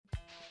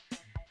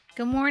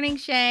Good morning,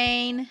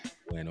 Shane.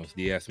 Buenos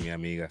dias, mi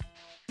amiga.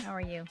 How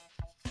are you?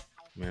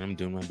 Man, I'm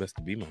doing my best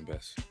to be my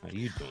best. How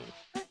you doing?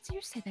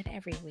 You say that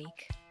every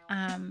week.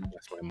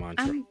 That's my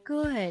mantra. I'm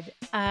good.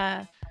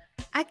 I'm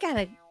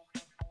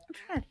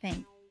trying to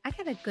think. I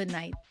got a good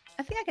night.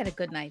 I think I got a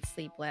good night's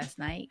sleep last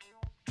night.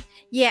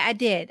 Yeah, I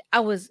did.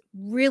 I was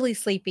really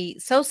sleepy.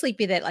 So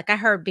sleepy that I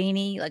heard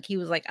Beanie, I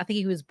think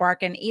he was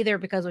barking either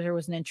because there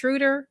was an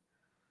intruder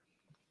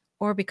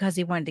or because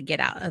he wanted to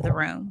get out of the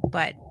room,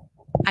 but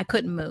I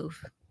couldn't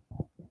move.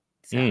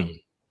 So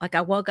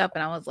I woke up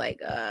and I was like,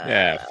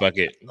 yeah, fuck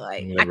it.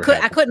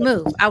 I couldn't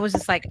move. I was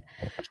just like,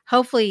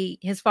 hopefully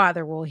his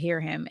father will hear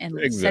him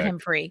and set him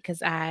free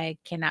because I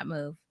cannot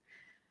move.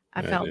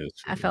 I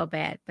felt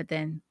bad, but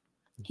then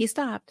he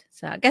stopped.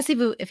 So I guess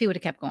if he would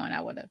have kept going, I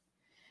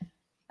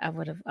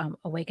would have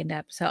awakened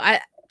up. So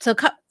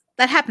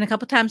that happened a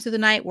couple times through the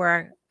night where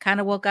I kind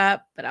of woke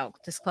up, but I'll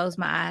just close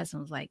my eyes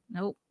and was like,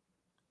 nope,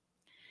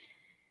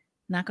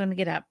 not going to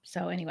get up.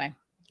 So anyway.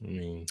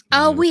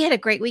 We had a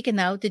great weekend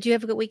though. Did you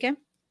have a good weekend?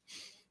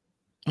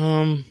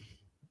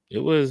 It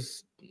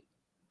was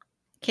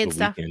kid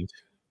stuff.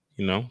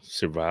 Weekend,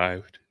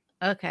 survived.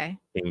 Okay.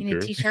 You need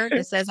a t-shirt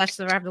that says I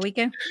survived the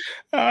weekend?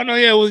 Oh no,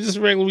 yeah, it was just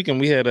a regular weekend.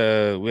 We had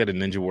a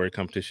Ninja Warrior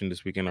competition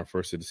this weekend, our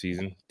first of the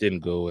season. Didn't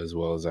go as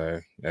well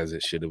as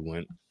it should have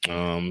went.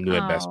 We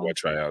had basketball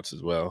tryouts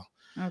as well.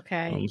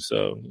 Okay.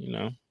 So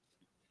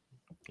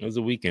it was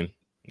a weekend.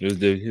 It was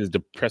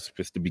the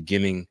precipice, the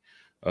beginning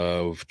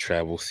of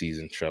travel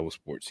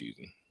sports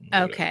season.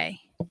 Okay.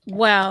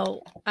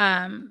 Well,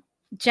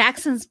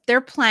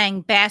 they're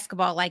playing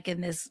basketball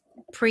in this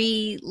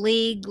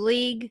pre-league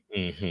league.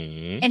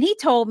 Mm-hmm. And he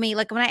told me,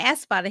 when I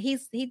asked about it,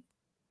 he's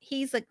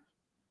like,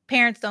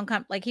 parents don't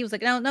come. He was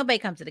like, no, nobody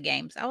comes to the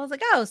games. I was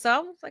like, oh, so I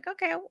was like,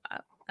 okay,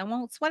 I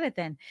won't sweat it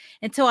then,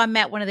 until I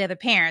met one of the other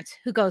parents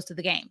who goes to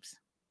the games.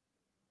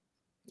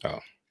 Oh,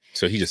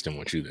 so he just didn't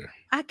want you there.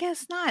 I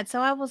guess not. So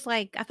I was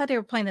like, I thought they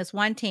were playing this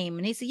one team,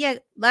 and he said, yeah,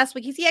 last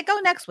week. He said, yeah, go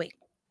next week,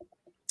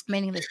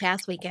 meaning this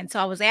past weekend. So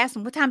I was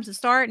asking, what time does it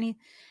start? And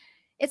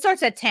it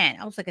starts at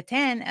 10. I was like, at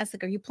 10? I was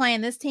like, are you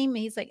playing this team? And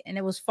he's like, and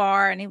it was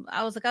far. And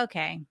I was like,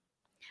 okay.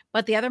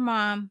 But the other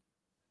mom,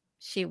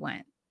 she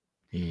went.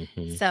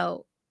 Mm-hmm.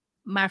 So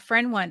my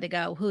friend wanted to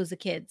go, who's the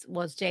kids,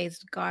 was Jay's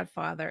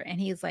godfather.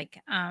 And he's like,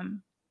 I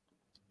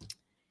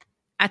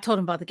told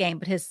him about the game,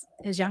 but his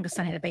youngest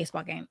son had a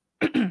baseball game.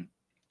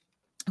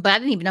 But I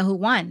didn't even know who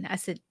won. I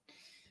said,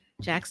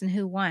 Jackson,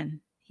 who won?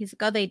 He's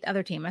like, oh, the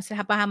other team. I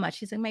said, how much?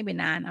 He's like, maybe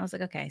 9. I was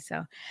like, okay.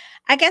 So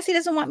I guess he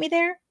doesn't want me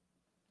there.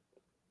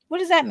 What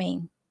does that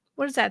mean?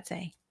 What does that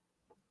say?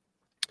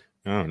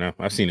 I don't know.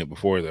 I've seen it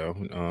before though.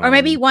 Or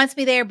maybe he wants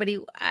me there, but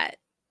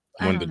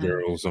one of the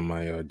girls on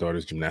my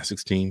daughter's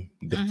gymnastics team,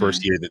 the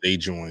first year that they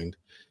joined,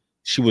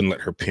 she wouldn't let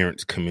her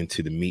parents come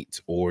into the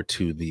meets or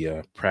to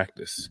the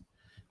practice.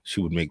 She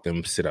would make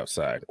them sit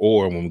outside.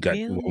 Or when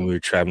we were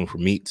traveling for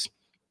meets,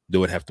 they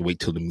would have to wait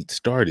till the meet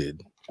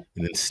started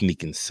and then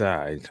sneak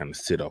inside, kind of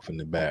sit off in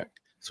the back,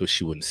 so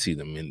she wouldn't see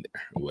them in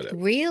there or whatever.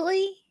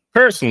 Really?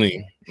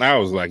 Personally, I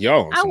was like,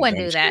 y'all. I wouldn't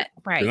do that,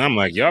 right? And I'm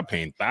like, y'all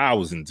paying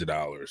thousands of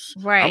dollars,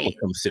 right? I'm gonna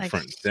come sit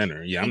front and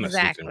center. Yeah, I'm not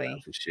sitting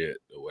around for shit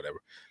or whatever.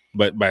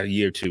 But by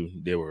year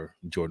 2,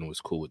 Jordan was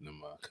cool with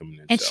them coming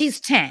in. And she's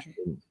 10.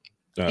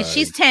 And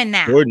she's 10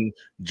 now.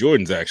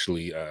 Jordan's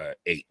actually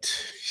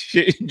 8.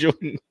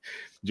 Jordan.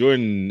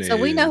 So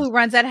we know who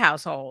runs that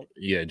household.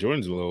 Yeah,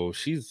 Jordan's little.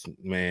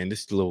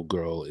 This little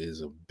girl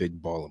is a big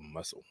ball of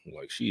muscle.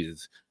 She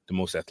is the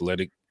most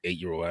athletic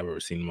 8-year-old I've ever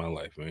seen in my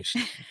life. Man,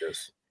 she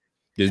just.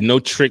 There's no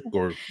trick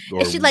or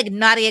is she like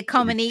Nadia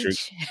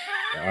Comaneci?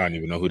 I don't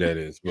even know who that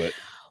is, but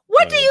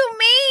what do you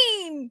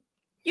mean?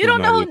 You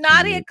don't know who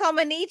Nadia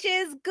Comaneci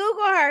is?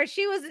 Google her.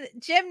 She was a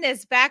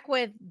gymnast back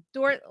with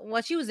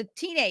she was a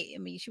teenage. I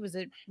mean, she was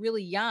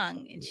really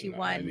young, and she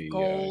won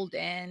gold.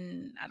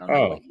 And I don't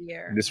know what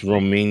year. This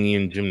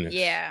Romanian gymnast.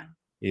 Yeah.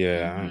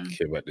 Yeah, I don't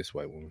care about this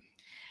white woman.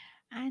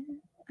 I'm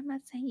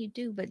not saying you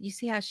do, but you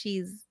see how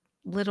she's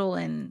little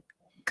and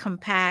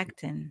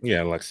compact and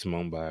like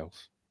Simone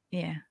Biles.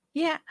 Yeah.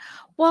 Yeah.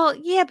 Well,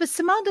 yeah, but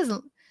Simone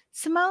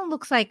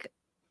looks like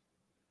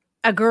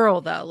a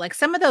girl though.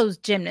 Some of those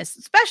gymnasts,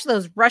 especially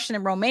those Russian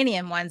and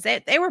Romanian ones,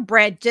 they were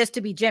bred just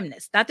to be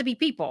gymnasts, not to be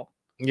people.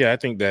 Yeah, I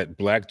think that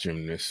black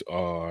gymnasts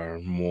are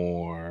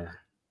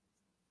more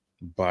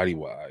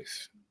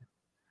body-wise,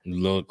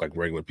 look like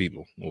regular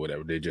people or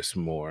whatever. They're just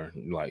more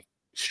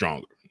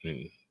stronger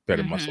and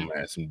better muscle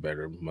mass and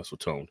better muscle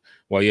tone.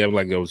 While you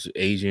have those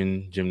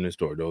Asian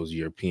gymnasts or those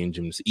European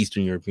gymnasts,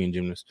 Eastern European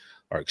gymnasts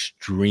are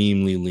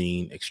extremely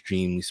lean,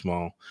 extremely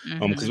small.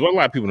 Because what a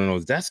lot of people don't know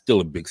is that's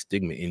still a big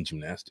stigma in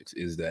gymnastics,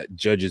 is that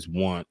judges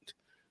want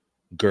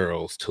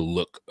girls to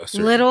look a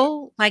certain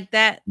little way. Like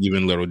that.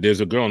 Even little. There's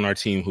a girl on our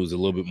team who's a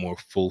little bit more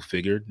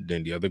full-figured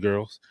than the other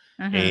girls.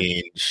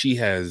 And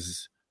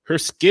her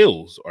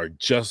skills are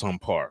just on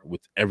par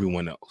with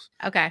everyone else.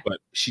 Okay. But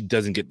she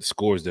doesn't get the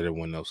scores that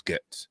everyone else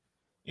gets.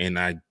 And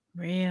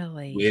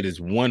really, it is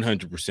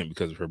 100%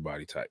 because of her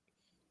body type,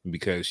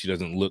 because she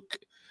doesn't look.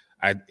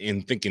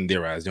 in thinking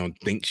their eyes, they don't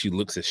think she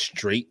looks as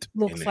straight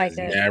and like as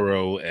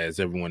narrow as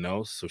everyone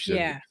else. So she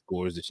doesn't get the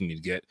scores that she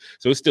needs to get.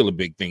 So it's still a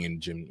big thing in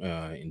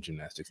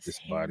gymnastics. This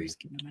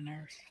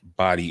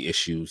body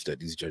issues that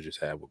these judges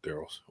have with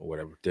girls or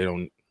whatever. They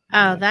don't.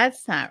 Oh,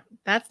 that's not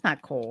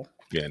cool.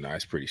 Yeah, no,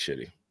 it's pretty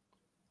shitty.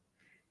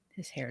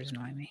 This hair is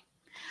annoying me.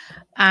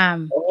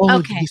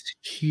 Okay. This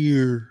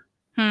hair.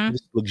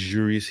 This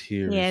luxurious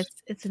hair. Yeah,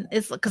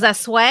 it's because I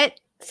sweat,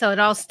 so it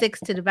all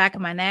sticks to the back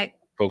of my neck.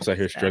 Folks out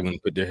here struggling to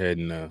put their head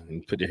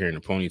and put their hair in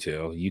a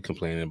ponytail. You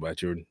complaining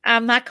about your?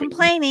 I'm not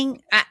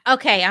complaining.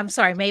 Okay, I'm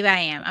sorry. Maybe I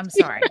am. I'm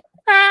sorry.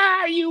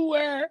 You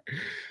were.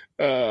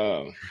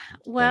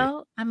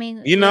 Well, I mean,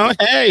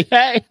 hey,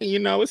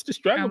 it's the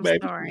struggle, baby.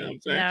 Sorry. You know what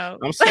I'm saying? No.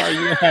 I'm sorry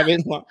you have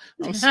it.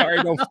 I'm sorry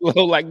it don't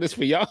flow like this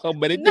for y'all,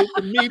 but it did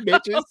for me,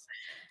 bitches.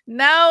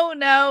 No.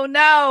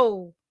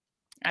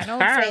 I don't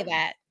say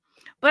that.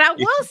 But I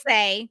will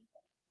say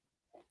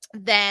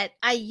that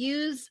I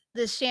use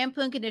the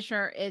shampoo and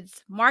conditioner.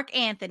 It's Mark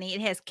Anthony.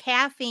 It has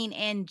caffeine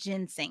and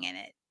ginseng in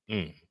it.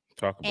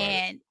 Talk about it.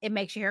 And it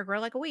makes your hair grow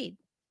like a weed.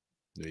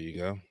 There you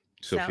go.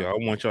 So if y'all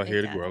want y'all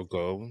hair to grow,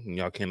 go. And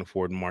y'all can't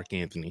afford Mark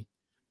Anthony,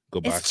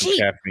 go buy some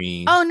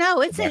caffeine. Oh,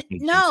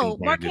 no,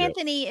 Mark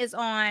Anthony is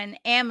on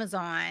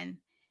Amazon.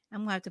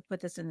 I'm gonna have to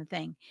put this in the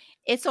thing.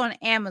 It's on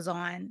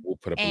Amazon. We'll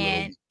put up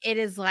it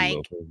is like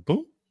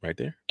boom right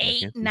there.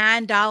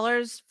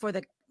 $8-9 for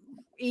the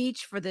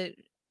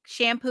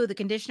shampoo, the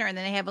conditioner, and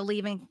then they have a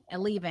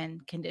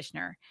leave-in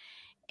conditioner.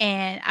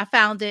 And I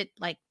found it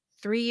like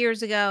 3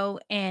 years ago,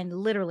 and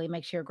literally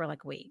makes your hair grow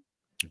like a weed.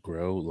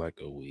 Grow like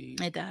a weed.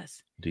 It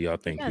does. Do y'all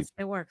think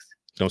it works?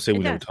 Don't say we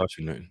never taught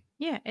you nothing.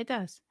 Yeah, it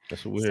does.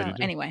 That's what we're here to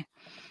do. Anyway,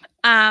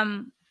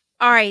 all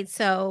right.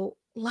 So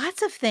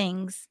lots of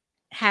things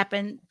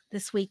happened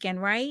this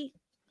weekend, right?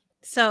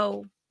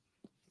 So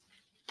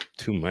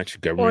too much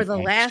government or the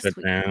last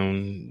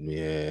shutdown.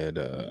 Yeah,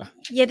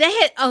 they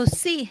had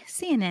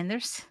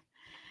CNN.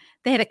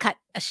 They had a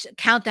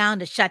countdown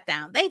to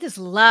shutdown. They just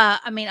love.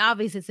 I mean,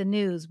 obviously it's the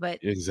news, but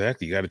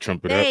exactly, you got to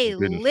trump it up. They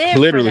live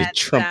literally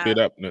trump it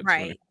up,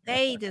 right?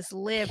 They just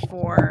live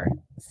for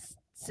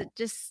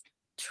just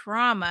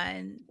trauma.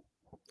 And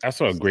I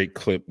saw a great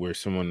clip where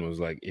someone was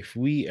like, "If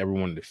we ever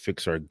wanted to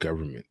fix our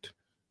government,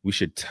 we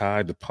should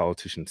tie the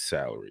politician's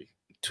salary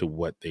to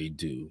what they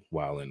do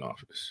while in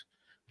office.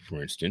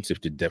 For instance,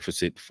 if the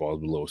deficit falls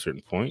below a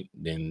certain point,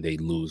 then they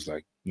lose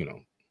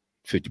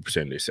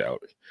 50% of their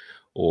salary.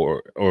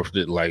 Or if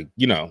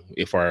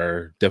if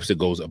our deficit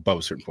goes above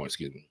a certain point,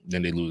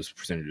 then they lose a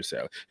percentage of their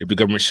salary. If the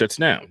government shuts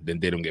down, then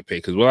they don't get paid,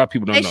 because a lot of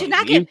people don't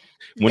know.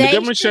 When the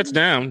government shuts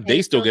down,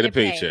 they still get a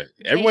paycheck.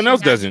 Everyone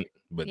else doesn't,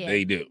 but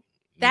they do.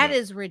 That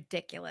is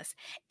ridiculous.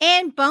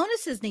 And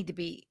bonuses need to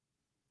be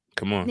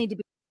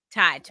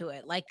tied to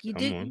it. Like you're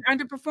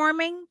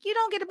underperforming, you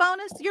don't get a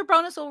bonus. Your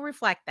bonus will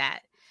reflect that.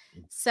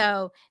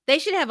 So they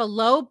should have a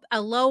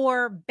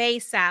lower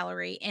base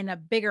salary and a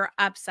bigger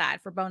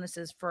upside for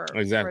bonuses for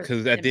exactly,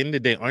 because at the end of the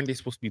day, aren't they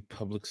supposed to be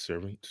public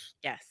servants?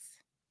 Yes.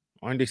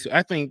 Aren't they?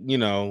 I think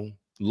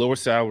lower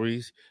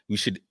salaries. They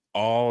should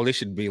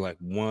be like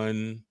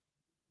one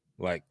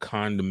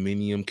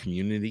condominium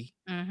community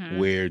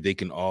where they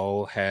can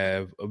all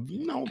have a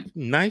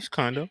nice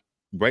condo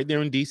right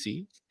there in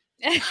DC,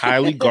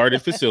 highly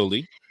guarded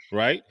facility,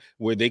 right,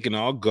 where they can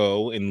all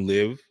go and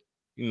live.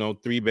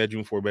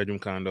 3-bedroom, 4-bedroom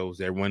condos.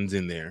 Everyone's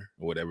in there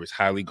or whatever. It's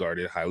highly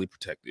guarded, highly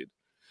protected.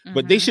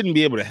 But they shouldn't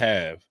be able to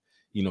have,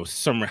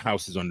 summer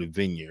houses on the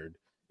vineyard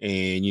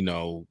and,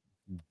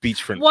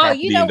 beachfront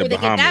property in the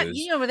Bahamas.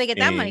 You know where they get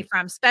that money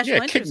from? Special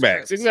interest kickbacks.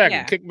 Groups. Exactly.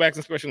 Yeah. Kickbacks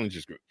and special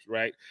interest groups,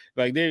 right?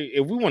 Like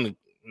if we want to,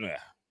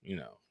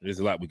 there's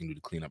a lot we can do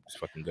to clean up this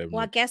fucking government.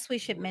 Well, I guess we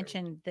should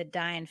mention the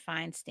Dianne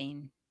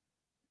Feinstein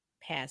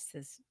passed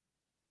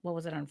what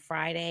was it, on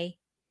Friday?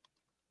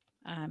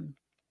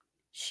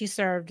 She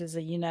served as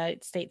a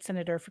United States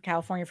Senator for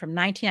California from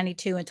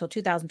 1992 until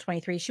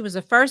 2023. She was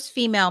the first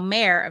female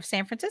mayor of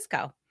San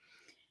Francisco.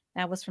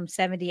 That was from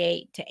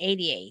 78 to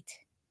 88.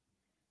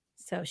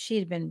 So she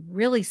had been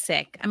really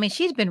sick. I mean,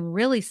 she's been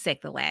really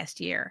sick the last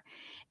year.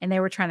 And they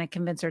were trying to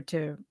convince her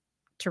to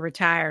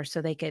retire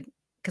so they could,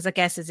 because I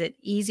guess, is it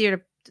easier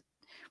to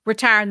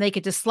retire and they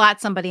could just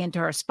slot somebody into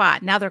her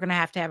spot? Now they're going to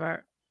have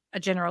a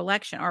general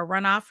election or a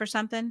runoff or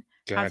something.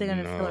 God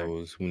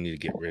knows. We need to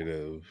get rid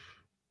of...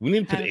 We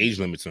need to put age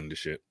limits on this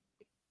shit.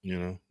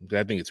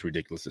 I think it's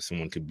ridiculous that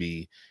someone could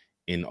be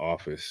in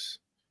office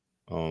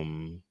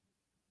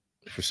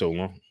for so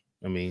long.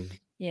 I mean,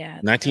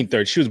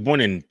 1930. She was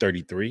born in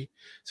 33.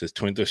 So it's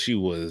 20. She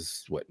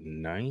was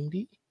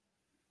 90?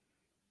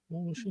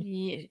 What was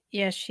she?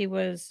 Yeah, she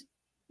was.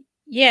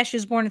 Yeah, she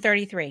was born in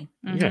 33.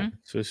 Yeah,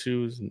 so she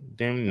was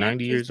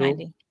 90 years old.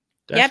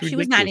 Yep, she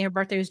was 90. Her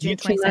birthday was June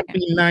 22nd. You cannot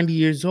be 90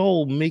 years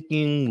old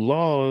making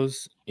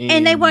laws.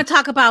 And they want to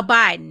talk about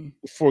Biden.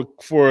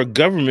 For a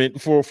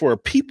government, for a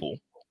people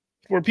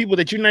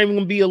that you're not even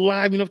going to be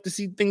alive enough to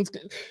see things.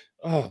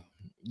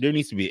 There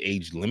needs to be an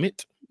age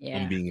limit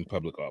on being in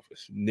public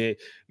office. We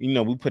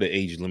put an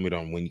age limit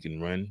on when you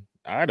can run.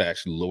 I'd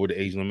actually lower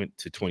the age limit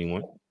to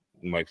 21.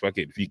 I'm like, fuck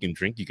it. If you can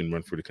drink, you can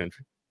run for the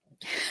country.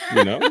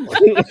 You know,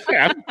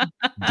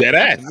 dead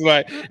ass.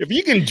 Like, if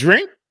you can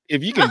drink,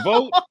 if you can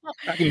vote,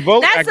 I can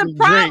vote. That's a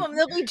problem.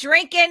 They'll be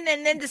drinking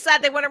and then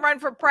decide they want to run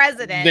for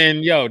president.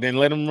 Then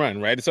let them run,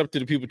 right? It's up to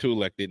the people to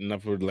elect it, and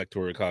up for the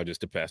electoral colleges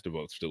to pass the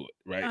votes to it,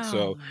 right?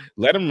 So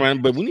let them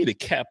run, but we need to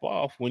cap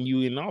off when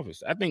you're in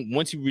office. I think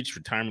once you reach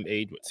retirement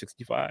age,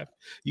 65,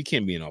 you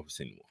can't be in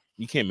office anymore.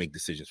 You can't make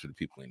decisions for the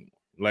people anymore.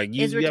 Like,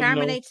 is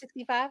retirement age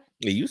 65?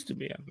 It used to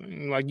be. I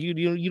mean, like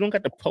you don't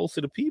got the pulse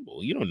of the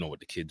people. You don't know what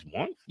the kids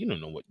want. You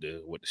don't know what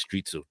the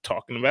streets are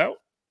talking about.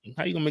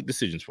 How you gonna make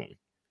decisions for me?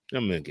 That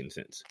doesn't make any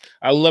sense.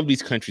 I love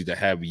these countries that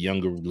have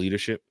younger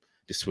leadership,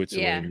 the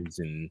Switzerland's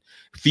and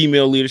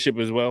female leadership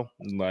as well.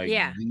 Like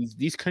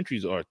these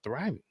countries are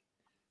thriving.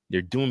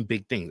 They're doing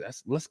big things.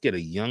 Let's get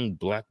a young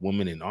Black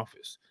woman in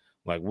office.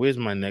 Like,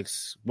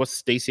 what's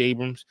Stacey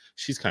Abrams?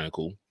 She's kind of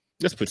cool.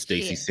 Let's put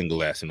Stacey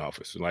single ass in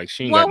office. Like,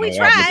 she ain't got no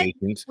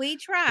obligations. We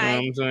tried. You know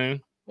what I'm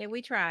saying? Yeah,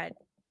 we tried.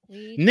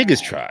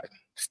 Niggas tried.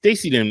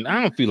 Stacey didn't.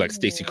 I don't feel like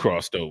Stacey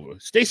crossed over.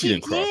 Stacey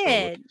didn't cross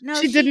over. No,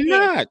 she did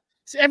not.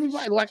 So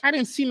everybody, like, I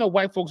didn't see no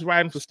white folks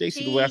riding for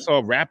Stacey the way I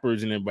saw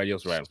rappers and everybody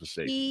else riding for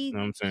Stacey. You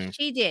know what I'm saying?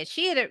 She did.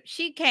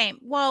 She came.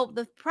 Well,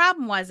 the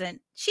problem wasn't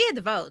she had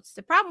the votes.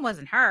 The problem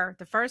wasn't her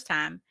the first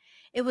time.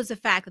 It was the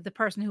fact that the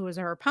person who was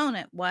her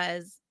opponent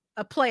was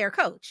a player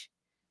coach.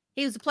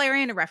 He was a player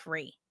and a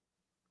referee.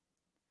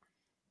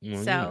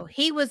 So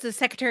he was the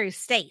Secretary of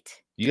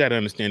State. You got to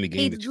understand the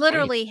game. He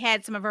literally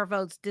had some of her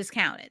votes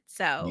discounted.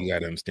 So you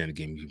got to understand the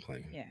game you're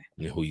playing. Yeah.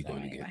 And who you're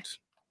going against.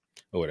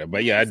 Or whatever.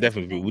 But yeah, I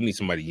definitely we need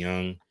somebody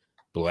young,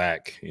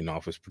 Black in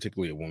office,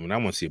 particularly a woman. I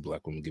want to see a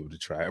Black woman give it a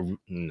try.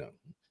 No.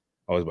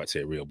 I was about to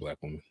say a real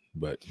Black woman,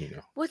 but you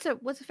know. What's a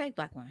fake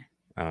Black woman?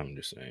 I'm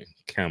just saying.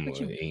 Kamala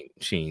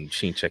she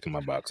ain't checking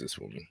my boxes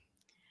for me.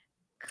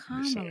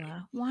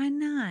 Kamala, why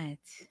not?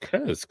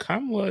 Because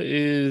Kamala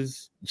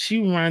she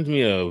reminds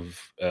me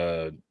of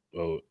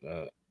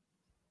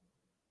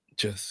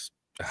just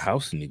a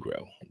house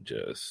Negro.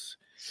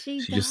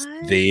 She's just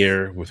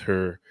there with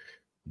her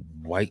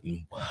white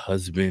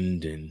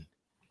husband and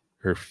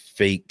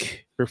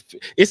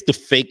it's the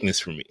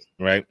fakeness for me,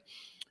 right?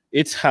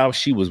 It's how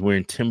she was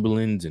wearing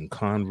Timberlands and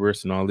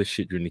Converse and all this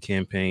shit during the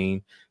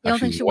campaign. You don't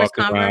think she wears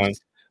Converse?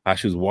 How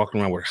she was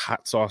walking around with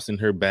hot sauce in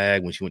her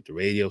bag when she went to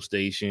radio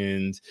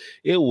stations.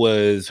 It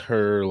was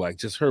her, like,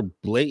 just her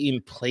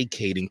blatant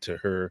placating to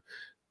her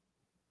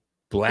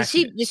Blackness.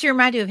 Did she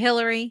remind you of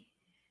Hillary?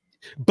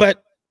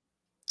 But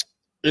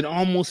it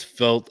almost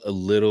felt a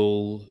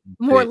little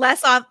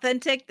less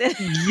authentic than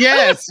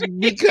yes,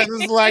 because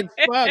it's like,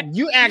 fuck,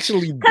 you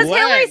actually Black. Because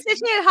Hillary said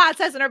she had hot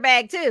sauce in her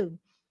bag too.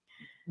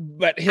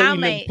 But Hillary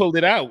never pulled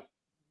it out.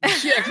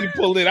 She actually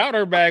pulled it out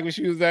her bag when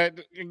she was at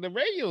the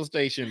radio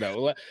station,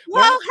 though.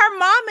 Well, her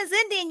mom is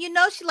Indian. You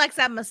know she likes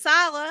that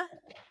masala.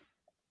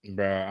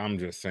 Bro, I'm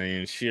just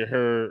saying,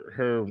 her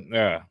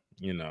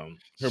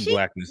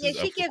Blackness. Yeah,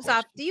 she gives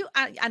off.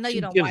 I know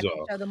you don't watch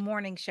the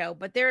morning show,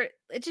 but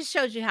it just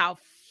shows you how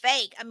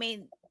fake. I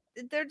mean,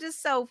 they're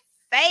just so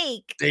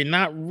fake. They're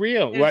not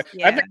real. Right?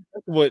 Yeah. I think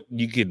that's what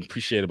you can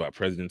appreciate about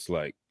presidents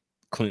like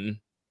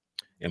Clinton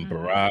and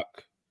Barack,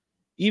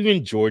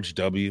 even George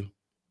W.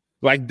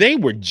 Like, they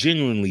were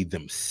genuinely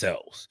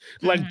themselves.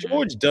 Like,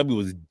 George W.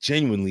 was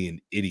genuinely an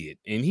idiot.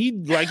 And he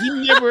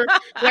never,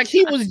 like,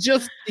 he was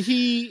just,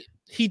 he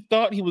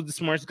thought he was the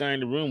smartest guy in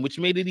the room, which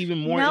made it even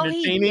more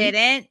entertaining. He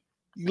didn't.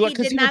 Like,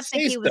 he did not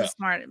think he was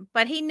smart,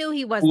 but he knew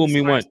he wasn't the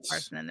smartest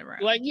person in the room.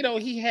 Like,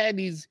 he had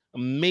these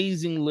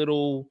amazing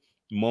little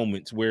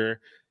moments where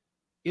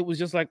it was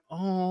just like,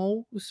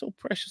 oh, it's so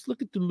precious.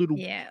 Look at the little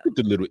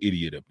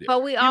idiot up there.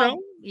 But we all,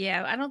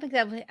 I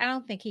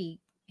don't think he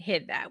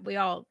hid that. We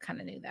all kind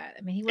of knew that.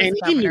 I mean, he was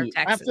governor of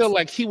Texas. I feel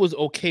like he was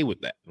okay with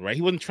that, right?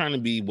 He wasn't trying to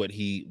be what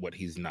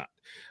he's not.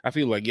 I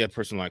feel like a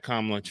person like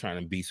Kamala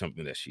trying to be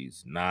something that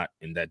she's not,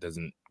 and that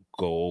doesn't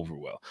go over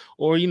well.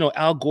 Or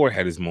Al Gore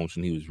had his moments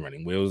when he was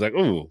running where it was like,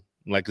 oh,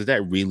 like, is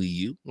that really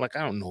you? Like,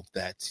 I don't know if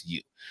that's you.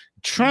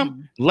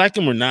 Trump, like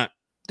him or not,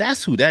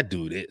 that's who that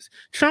dude is.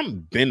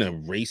 Trump been a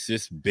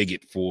racist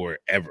bigot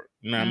forever.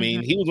 You know what I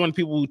mean? He was one of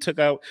the people who took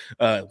out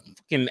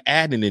fucking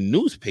ad in the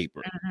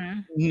newspaper,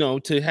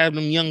 to have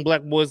them young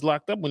Black boys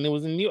locked up when they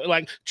was in New York.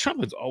 Like,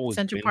 Trump has always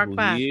Central been Park who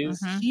 5. he is.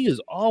 He has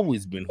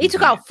always been who he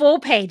took out full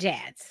page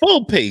ads.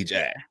 Full page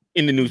ad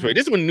in the newspaper.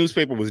 This is when the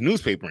newspaper was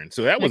newspapering,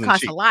 so that wasn't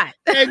cost cheap. A lot.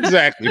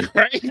 Exactly,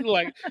 right?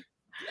 Like,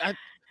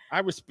 I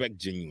respect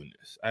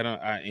genuineness. I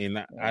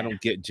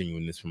don't get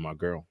genuineness from my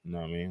girl. You know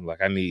what I mean?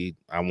 Like,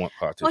 I want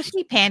politicians. Well,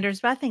 she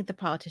panders, but I think the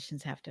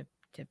politicians have to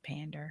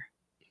pander.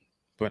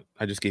 But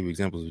I just gave you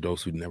examples of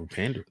those who never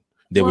pandered.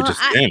 They were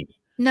just them.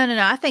 No.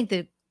 I think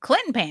that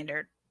Clinton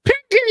pandered.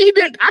 He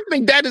did. I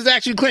think that is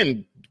actually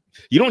Clinton.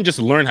 You don't just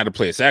learn how to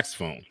play a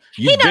saxophone.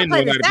 He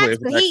touted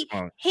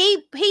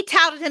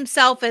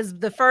himself as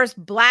the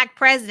first Black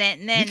president,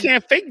 and then you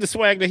can't fake the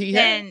swag that he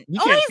had.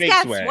 He's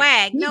got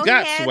swag. He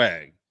got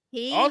swag.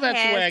 All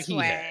that swag he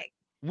had.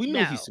 We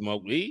knew he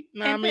smoked weed.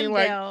 I mean,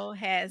 Bill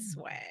has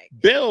swag.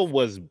 Bill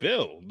was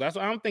Bill. That's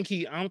I don't think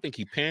he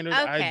pandered.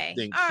 Okay. I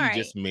think All he right.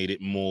 just made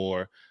it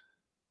more.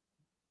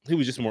 He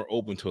was just more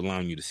open to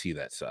allowing you to see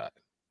that side.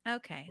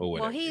 Okay.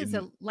 Well, he's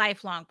a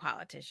lifelong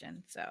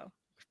politician, so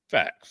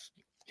facts.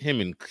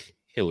 Him and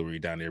Hillary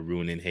down there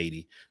ruining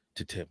Haiti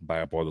to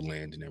buy up all the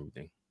land and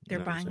everything. They're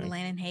buying the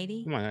land in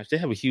Haiti? Oh my gosh, they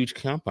have a huge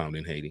compound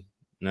in Haiti.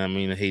 I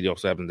mean, Haiti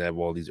also happens to have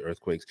all these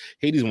earthquakes.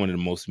 Haiti is one of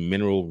the most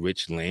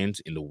mineral-rich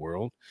lands in the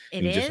world.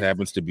 It is? Just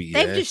happens to be.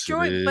 They've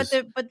destroyed,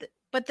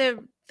 but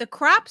the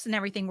crops and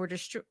everything were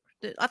destroyed.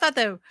 I thought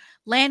the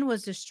land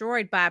was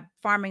destroyed by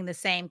farming the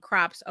same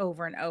crops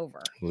over and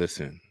over.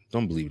 Listen,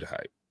 don't believe the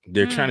hype.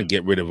 They're trying to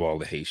get rid of all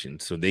the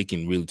Haitians so they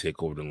can really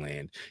take over the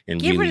land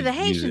and get rid of the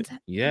Haitians.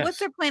 Yes. What's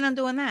their plan on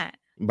doing that?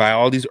 By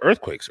all these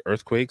earthquakes,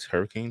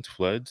 hurricanes,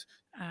 floods,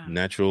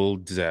 natural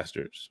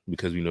disasters,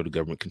 because we know the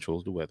government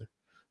controls the weather.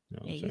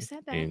 You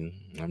said that. And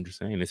I'm just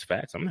saying it's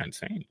facts. I'm not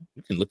saying it.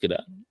 You can look it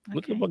up. Okay.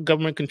 Look at what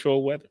government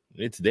control weather.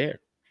 It's there.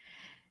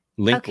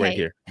 Link right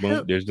here.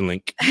 Boom. There's the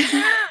link.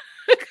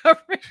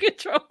 Government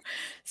control.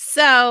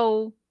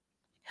 So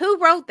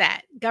who wrote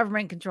that?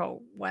 Government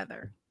control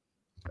weather.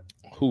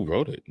 Who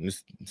wrote it?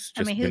 It's just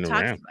been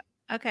around.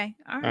 Okay.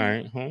 All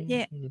right.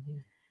 Yeah.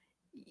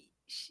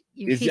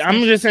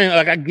 I'm just saying,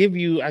 like I give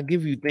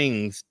you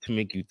things to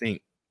make you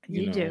think.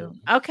 You do.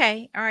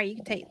 Okay. All right. You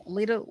can take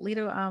Lita.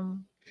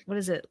 What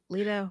is it?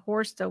 Lead a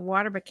horse to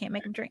water, but can't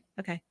make him drink.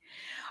 Okay.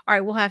 All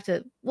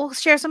right. We'll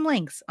share some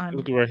links on.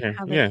 Look right here.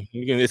 Yeah.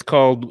 It's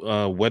called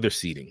weather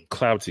seeding,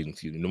 cloud seeding.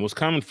 The most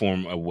common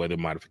form of weather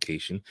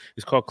modification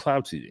is called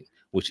cloud seeding,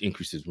 which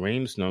increases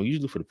rain, snow,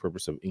 usually for the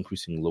purpose of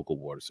increasing local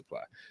water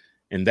supply.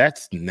 And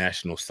that's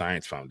National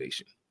Science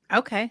Foundation.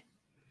 Okay.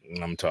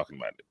 I'm talking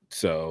about it.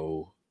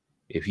 So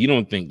if you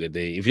don't think that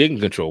if they can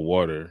control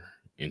water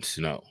and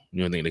snow,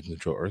 you don't think they can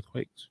control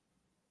earthquakes?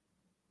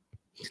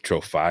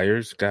 Control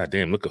fires? God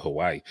damn, look at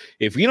Hawaii.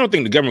 If you don't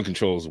think the government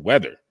controls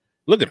weather,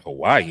 look at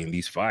Hawaii and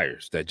these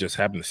fires that just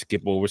happen to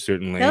skip over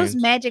certain lands.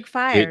 Those magic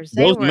fires.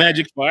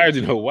 Magic fires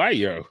in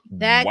Hawaii are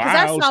because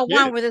I saw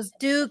one where this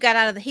dude got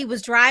out of he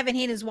was driving,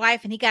 he and his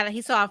wife, and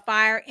he saw a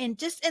fire and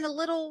just in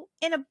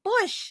a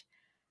bush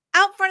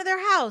out front of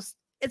their house.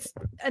 It's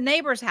a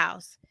neighbor's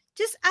house.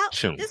 Just out,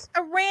 just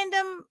a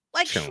random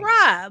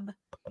shrub.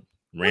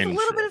 With a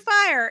little bit of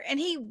fire, and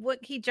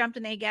he jumped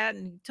in, they got it,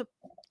 and took.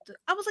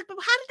 I was like, but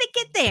how did they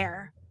get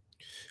there?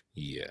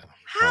 Yeah,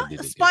 how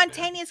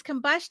spontaneous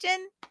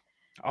combustion?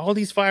 All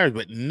these fires,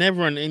 but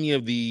never on any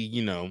of the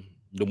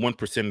the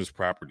 1%ers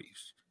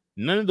properties.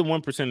 None of the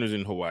 1%ers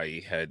in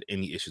Hawaii had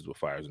any issues with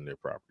fires in their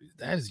properties.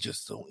 That is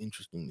just so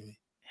interesting to me.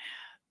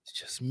 It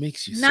just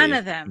makes you none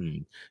of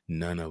them.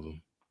 None of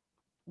them.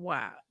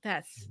 Wow,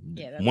 that's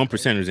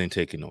 1%ers ain't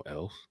taking no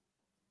L's.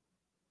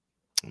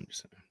 I'm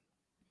just saying.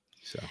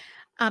 So.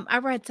 I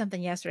read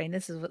something yesterday, and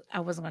this is what I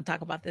wasn't going to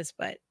talk about this,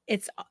 but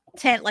it's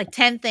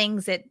 10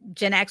 things that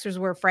Gen Xers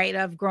were afraid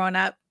of growing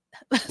up.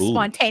 Ooh,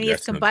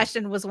 spontaneous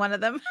combustion was one of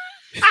them.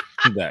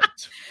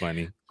 That's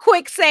funny.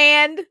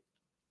 Quicksand.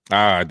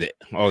 All the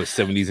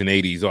 70s and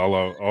 80s,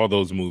 all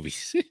those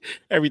movies,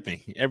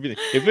 everything. If it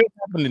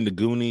happened in the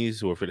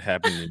Goonies or if it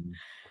happened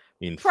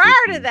in prior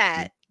to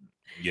that,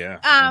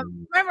 yeah.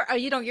 Remember? Oh,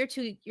 you're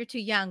too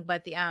young,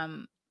 but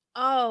the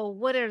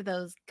what are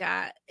those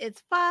guys?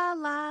 It's fa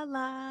la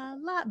la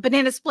la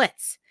Banana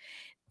Splits.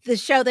 The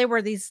show, they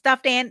were these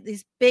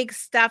big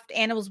stuffed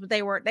animals, but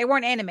they weren't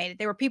animated.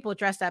 They were people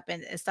dressed up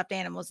as stuffed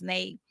animals, and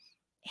they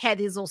had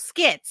these little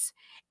skits,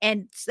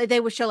 and they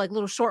would show like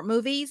little short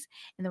movies,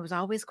 and there was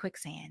always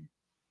quicksand.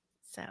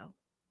 So,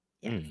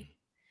 yeah,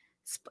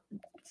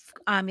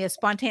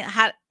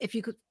 spontaneous. If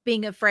you could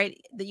being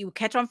afraid that you would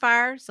catch on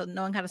fire, so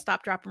knowing how to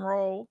stop, drop, and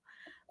roll.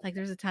 Like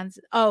there's a tons.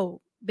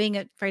 Being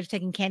afraid of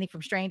taking candy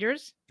from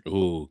strangers.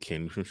 Oh,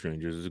 candy from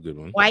strangers is a good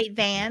one. White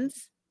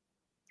vans.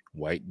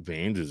 White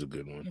vans is a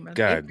good one.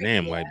 God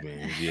damn, white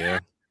vans, yeah.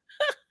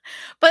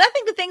 But I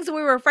think the things that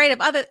we were afraid of,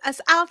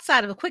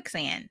 outside of a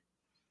quicksand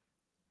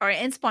or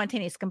in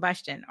spontaneous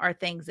combustion, are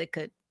things that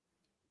could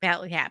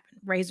badly happen.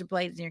 Razor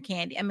blades in your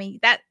candy. I mean,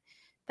 that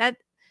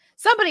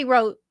somebody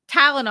wrote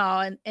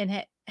Tylenol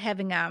and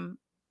having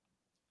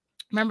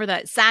remember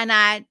that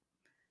cyanide.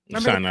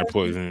 Cyanide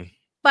poison.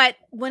 But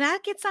when I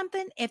get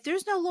something, if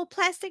there's no little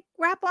plastic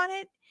wrap on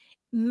it,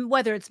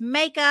 whether it's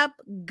makeup,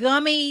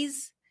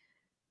 gummies,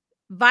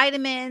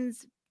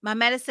 vitamins, my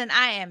medicine,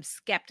 I am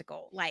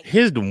skeptical. Like,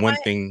 here's the one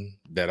thing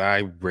that I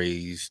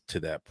raised to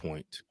that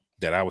point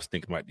that I was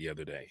thinking about the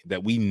other day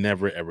that we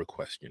never ever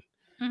questioned.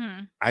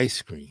 Mm-hmm.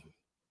 Ice cream.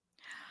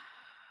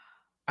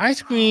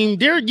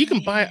 There you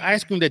can buy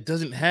ice cream that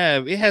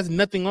it has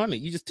nothing on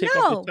it. You just take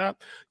off the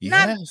top.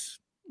 Yes.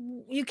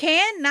 You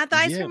can, not the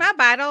ice cream I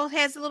buy. It all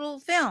has a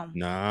little film.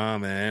 Nah,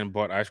 man.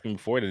 Bought ice cream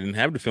before. They didn't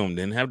have the film.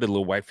 They didn't have the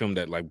little white film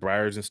that like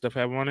Breyers and stuff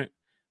have on it.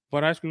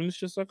 Bought ice cream. It's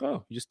just like,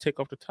 you just take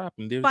off the top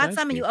and there's bought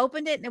some and you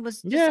opened it and it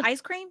was just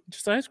ice cream?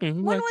 Just ice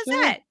cream. When was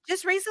that?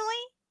 Just recently?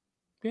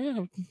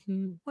 Yeah.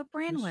 What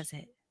brand was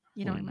it?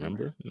 You don't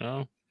remember?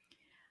 No.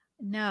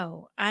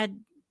 No. I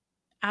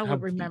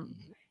would remember.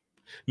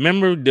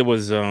 Remember there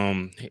was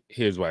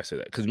here's why I said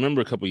that, because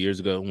remember a couple years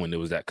ago when there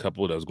was that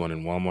couple that was going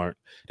in Walmart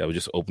that was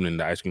just opening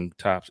the ice cream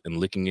tops and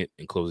licking it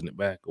and closing it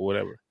back or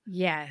whatever.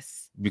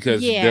 Yes,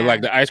 because they're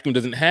like the ice cream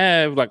doesn't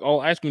have like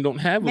all ice cream don't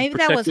have maybe a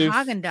that was protective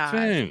Haagen-Dazs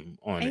film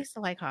on I it. used to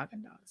like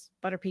Haagen-Dazs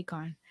butter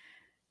pecan.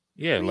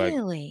 Yeah,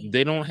 really? like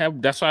they don't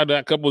have. That's why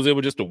that couple was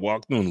able just to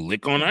walk through and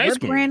lick on ice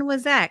cream. What brand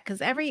was that?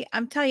 Because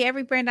I'm telling you,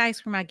 every brand of ice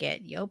cream I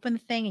get, you open the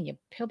thing and you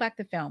peel back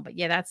the film. But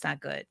yeah, that's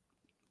not good.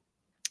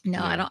 No,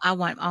 yeah. I don't. I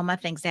want all my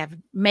things to have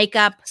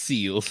makeup,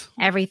 seals,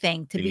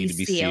 everything to be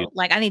sealed.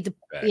 Like I need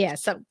to,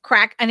 some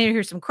crack. I need to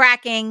hear some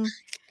cracking.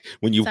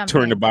 When you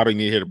turn the bottle, you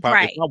need to hear the pop.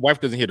 Right. If my wife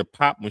doesn't hear the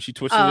pop when she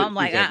twists it, I'm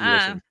like,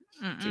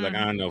 she's like,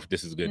 I don't know if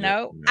this is good.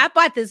 No, I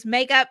bought this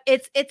makeup.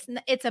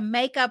 It's a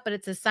makeup, but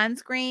it's a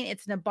sunscreen.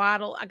 It's in a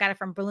bottle. I got it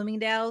from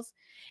Bloomingdale's,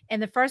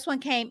 and the first one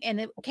came in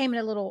a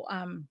little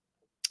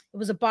it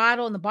was a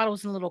bottle, and the bottle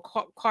was in a little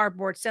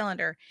cardboard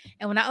cylinder.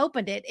 And when I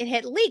opened it, it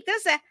had leaked. I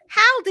said,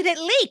 how did it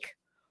leak?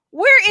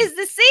 Where is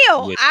the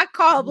seal? Yeah. I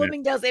called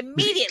Bloomingdale's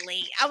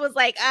immediately. I was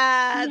like,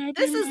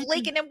 this is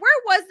leaking. And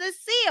where was the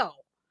seal?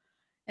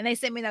 And they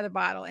sent me another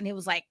bottle, and it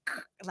was like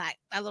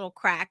a little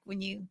crack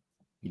when you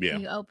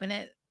open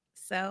it.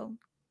 So,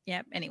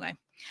 yeah. Anyway,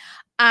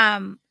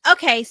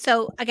 okay.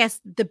 So I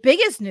guess the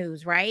biggest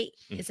news, right,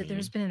 is that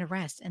there's been an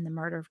arrest in the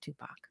murder of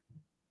Tupac.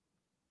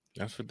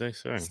 That's what they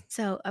say.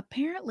 So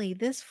apparently,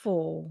 this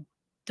fool,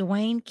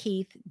 Dwayne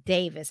Keith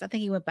Davis, I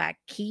think he went by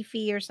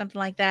Keefe or something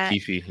like that.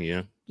 Keefe,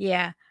 yeah,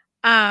 yeah.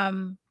 I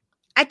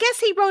guess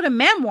he wrote a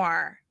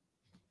memoir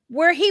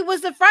where he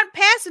was the front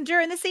passenger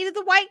in the seat of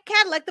the white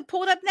Cadillac that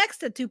pulled up next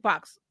to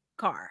Tupac's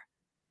car.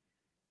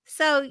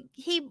 So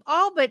he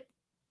all but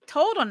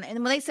told on it.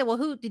 And when they said, well,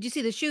 who did you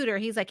see the shooter?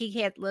 He's like,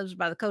 he lives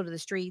by the code of the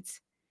streets.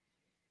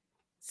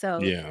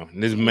 So yeah,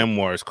 and his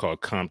memoir is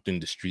called Compton,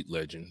 the Street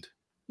Legend.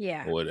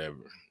 Yeah. Or whatever.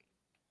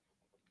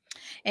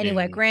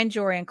 Anyway, grand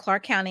jury in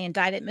Clark County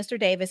indicted Mr.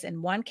 Davis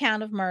in 1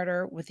 count of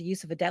murder with the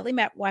use of a deadly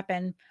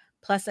weapon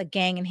plus a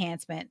gang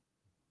enhancement.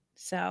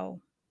 So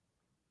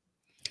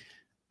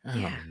I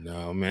don't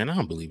know, man. I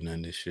don't believe none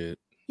of this shit.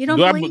 You don't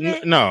believe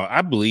it? No,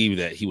 I believe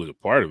that he was a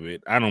part of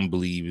it. I don't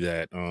believe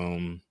that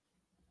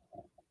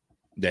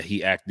that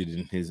he acted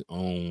in his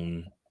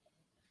own.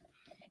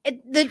 So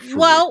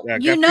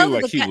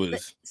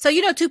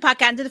you know Tupac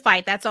got into the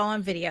fight. That's all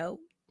on video.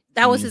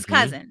 That was his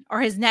cousin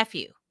or his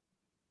nephew.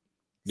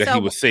 That he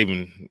was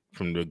saving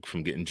from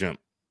getting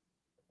jumped.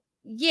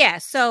 Yeah.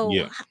 So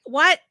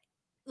what?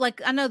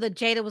 Like I know that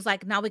Jada was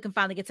like, now we can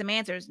finally get some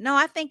answers. No,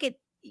 I think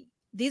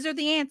these are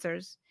the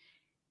answers.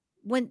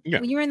 When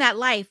you're in that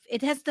life,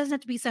 it doesn't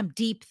have to be some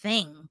deep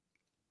thing.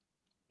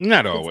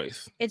 Not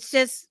always. It's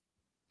just.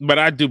 But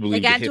I do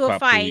believe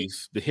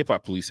the hip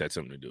hop police had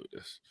something to do with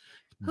this.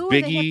 Who are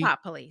the hip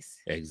hop police?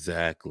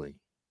 Exactly.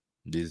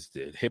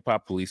 The hip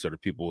hop police are the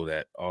people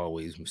that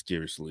always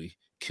mysteriously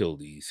kill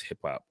these hip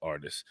hop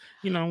artists.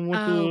 You know,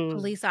 with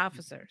police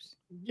officers.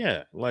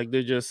 Yeah, like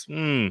they're just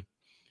things.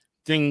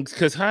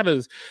 Because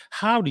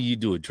how do you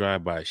do a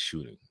drive-by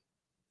shooting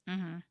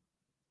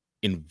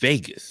in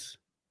Vegas?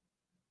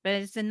 But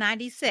it's in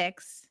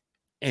 96.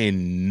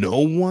 And no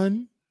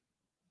one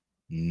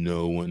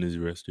is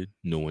arrested.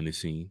 No one is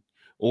seen.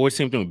 Or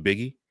same thing with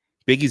Biggie.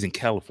 Biggie's in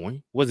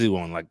California. Was he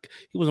on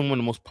he was on one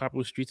of the most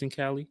popular streets in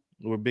Cali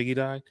where Biggie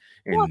died?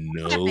 And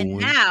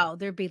now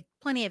there'd be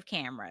plenty of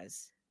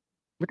cameras.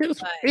 But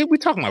we're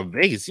talking about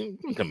Vegas.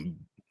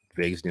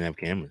 Vegas didn't have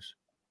cameras.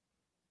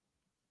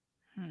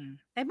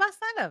 They must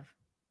not have.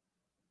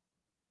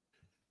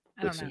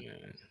 I don't know.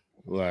 Man.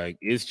 Like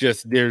it's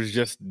just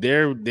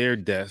their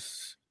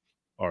deaths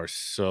are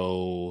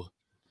so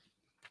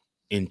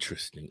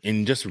interesting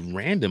and just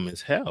random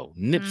as hell.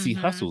 Nipsey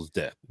Hussle's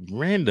death,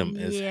 random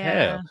as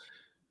hell.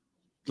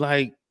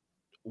 Like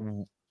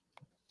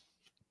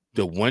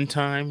the one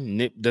time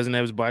Nip doesn't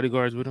have his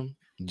bodyguards with him,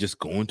 just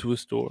going to a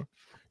store,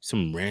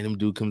 some random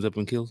dude comes up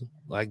and kills him.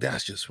 Like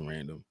that's just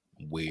random,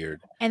 weird.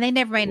 And they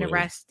never made an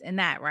arrest in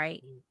that,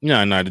 right?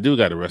 No, the dude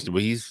got arrested,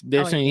 but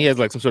they're saying he has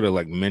like some sort of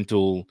like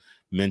mental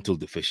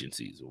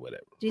deficiencies or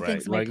whatever. Do you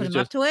think somebody put him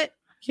up to it?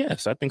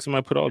 Yes, I think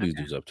somebody put all these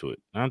dudes up to it.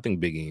 I don't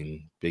think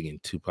Biggie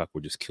and Tupac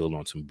were just killed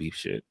on some beef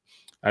shit.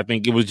 I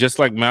think it was just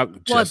like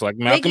Malcolm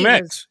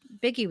X.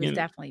 Biggie was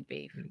definitely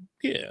beef.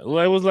 Yeah,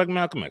 well, it was like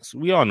Malcolm X.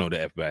 We all know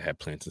the FBI had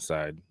plants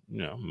inside,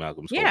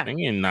 Malcolm's whole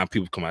thing, and now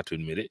people come out to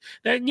admit it.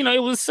 That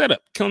it was a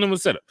setup. Killing him was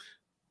a setup.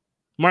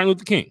 Martin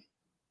Luther King,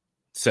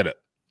 set up,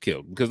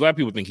 killed. Because a lot of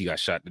people think he got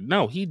shot.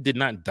 No, he did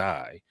not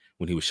die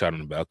when he was shot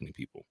on the balcony.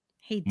 People.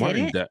 He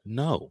didn't.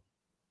 No,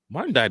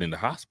 Martin died in the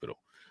hospital.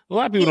 A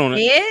lot of people don't know.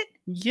 Did?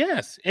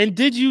 Yes. And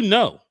did you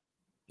know,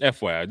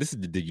 FYI, this is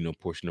the did you know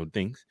portion of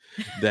things,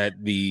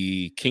 that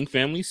the King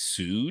family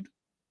sued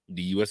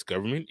the U.S.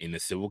 government in a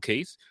civil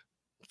case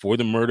for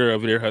the murder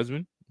of their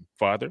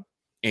father,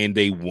 and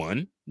they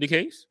won the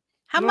case?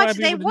 How much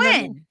did they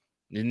win?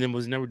 And it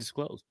was never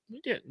disclosed.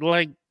 Yeah,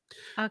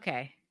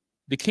 okay.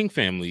 The King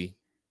family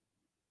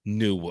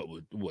knew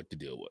what the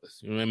deal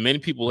was. Many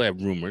people have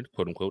rumored,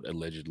 quote unquote,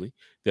 allegedly,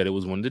 that it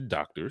was one of the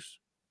doctors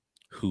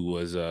who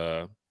was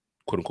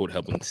quote unquote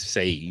helping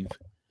save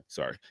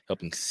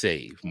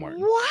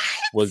Martin. What?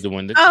 Was the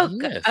one that? Oh,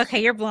 yes.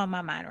 Okay, you're blowing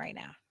my mind right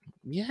now.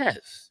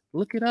 Yes,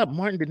 look it up.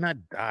 Martin did not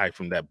die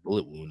from that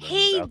bullet wound.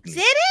 He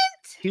didn't.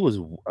 He was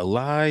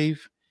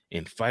alive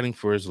and fighting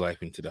for his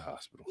life into the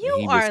hospital.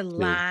 You are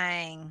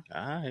lying.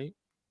 All right.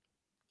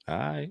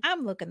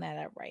 I'm looking that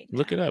up right now.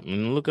 Look it up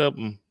and look up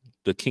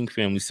the King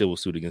family civil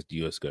suit against the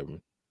U.S.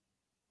 government.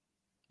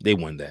 They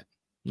won that.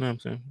 You know what I'm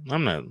saying?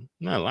 I'm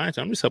not lying to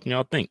you. I'm just helping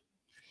y'all think.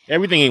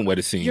 Everything ain't what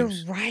it seems. You're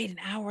right. An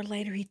hour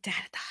later, he died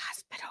at the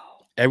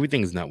hospital.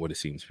 Everything is not what it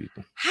seems,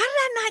 people. How did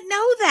I not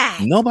know that?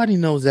 Nobody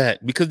knows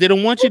that because they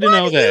don't want you to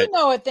know that. You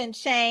know it then,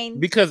 Shane.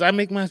 Because I'm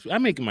making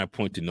my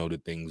point to know the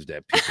things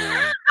that people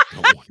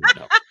don't want to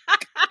know.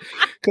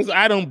 Because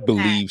I don't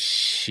believe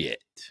shit.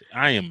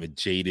 I am a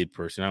jaded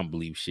person. I don't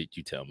believe shit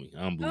you tell me.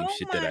 I don't believe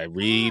shit that I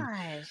read.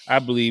 Gosh. I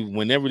believe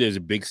whenever there's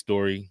a big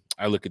story,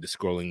 I look at the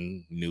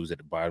scrolling news at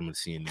the bottom of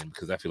CNN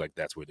because I feel like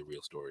that's where the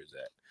real story is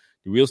at.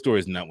 The real story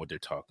is not what they're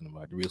talking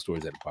about. The real story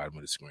is at the bottom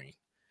of the screen.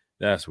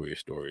 That's where your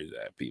story is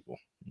at, people.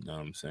 You know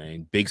what I'm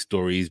saying? Big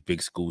stories,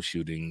 big school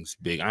shootings,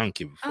 I don't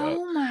give a fuck.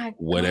 Oh my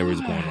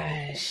whatever's going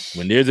on.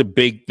 When there's a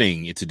big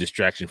thing, it's a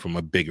distraction from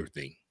a bigger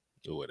thing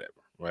or whatever,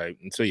 right?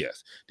 And so,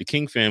 yes, the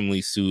King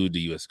family sued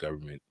the U.S.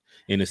 government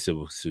in a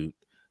civil suit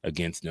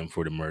against them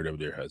for the murder of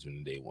their husband,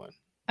 and they won.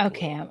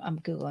 Okay, I'm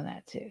Googling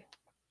that too.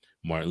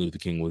 Martin Luther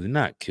King was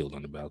not killed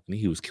on the balcony.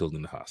 He was killed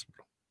in the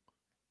hospital.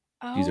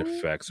 These are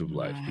facts of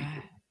life,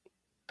 people.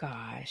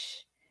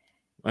 Gosh.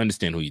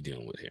 Understand who you're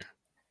dealing with here.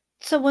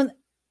 So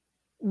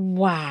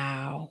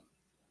wow.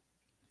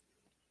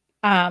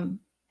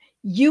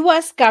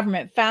 U.S.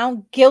 government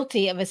found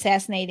guilty of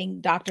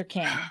assassinating Dr.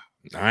 King.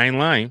 I ain't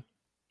lying.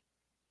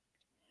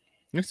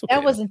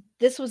 Okay,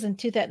 this was in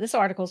 2000. This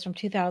article's from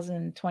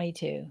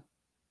 2022.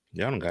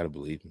 Y'all don't gotta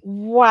believe me.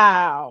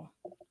 Wow.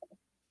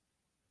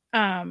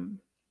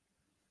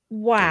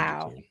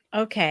 Wow.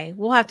 Okay,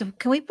 we'll have to.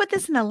 Can we put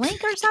this in a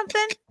link or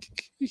something?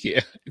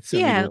 Yeah.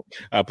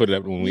 I'll put it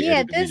up when we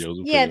edit the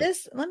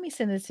videos. Let me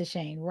send this to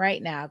Shane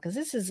right now because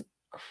this is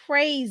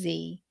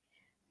crazy.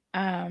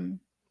 Oh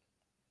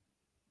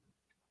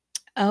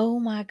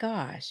my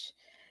gosh.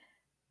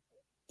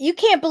 You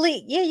can't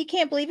believe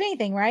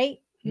anything, right?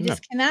 You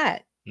just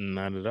cannot.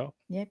 Not at all.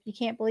 Yep, you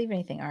can't believe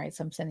anything. All right,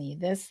 so I'm sending you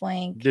this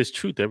link. There's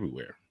truth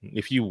everywhere.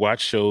 If you watch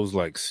shows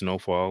like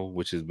Snowfall,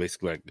 which is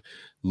basically like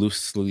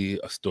loosely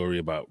a story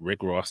about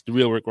Rick Ross, the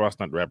real Rick Ross,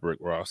 not the rapper Rick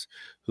Ross,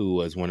 who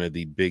was one of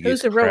the biggest.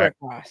 Who's the real Rick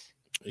Ross?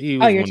 He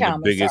was one of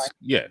the biggest.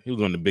 Yeah, he was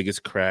one of the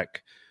biggest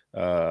crack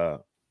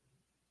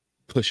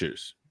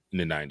pushers in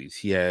the 90s.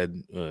 He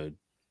had a $1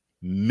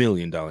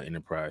 million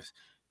enterprise.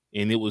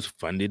 And it was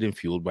funded and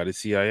fueled by the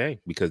CIA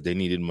because they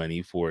needed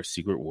money for a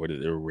secret war that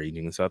they were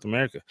raging in South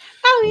America.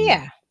 Oh,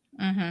 yeah.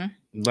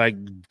 Mm-hmm.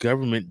 Like,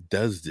 government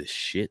does this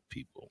shit,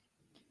 people.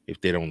 If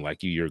they don't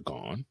like you, you're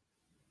gone.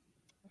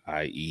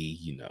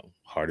 I.e.,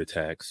 heart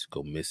attacks,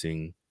 go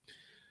missing.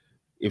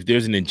 If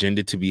there's an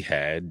agenda to be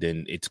had,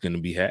 then it's going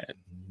to be had.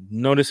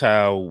 Notice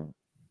how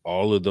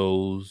all of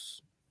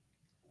those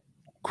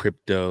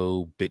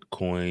crypto,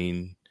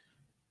 Bitcoin,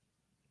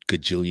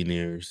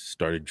 gajillionaires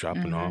started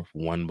dropping off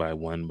one by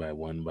one.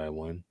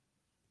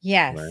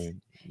 Yes. Right?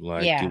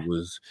 It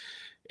was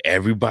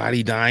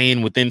everybody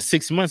dying within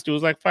 6 months. There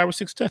was like 5 or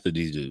 6 deaths of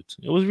these dudes.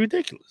 It was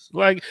ridiculous.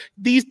 Like,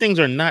 these things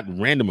are not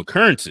random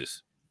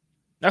occurrences.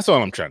 That's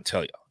all I'm trying to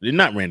tell y'all. They're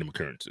not random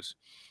occurrences.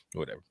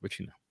 Whatever. But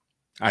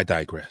I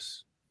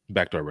digress.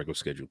 Back to our regular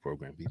scheduled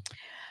program, people.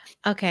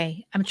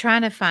 Okay. I'm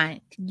trying to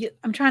find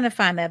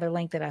the other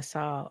link that I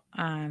saw.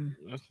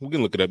 We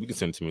can look it up. You can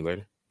send it to me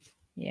later.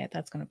 Yeah,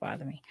 that's going to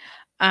bother me.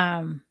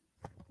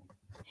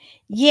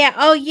 Yeah.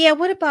 Oh, yeah.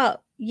 What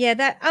about,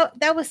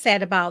 that was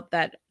sad about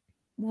that.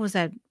 What was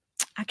that?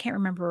 I can't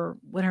remember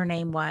what her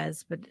name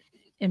was, but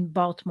in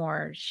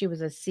Baltimore, she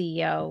was a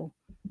CEO,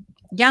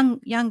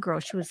 young girl.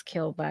 She was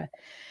killed by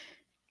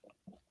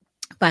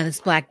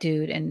this black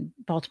dude in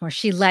Baltimore.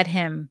 She let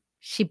him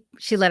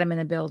in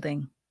the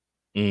building.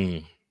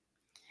 Man.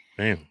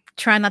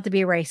 Try not to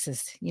be a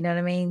racist. You know what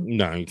I mean?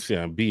 No,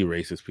 be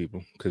racist,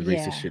 people, because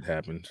racist shit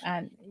happens.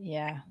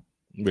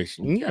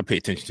 You gotta pay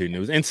attention to the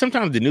news, and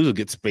sometimes the news will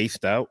get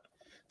spaced out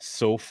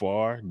so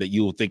far that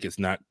you will think it's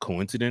not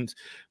coincidence.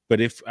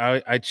 But if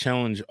I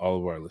challenge all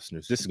of our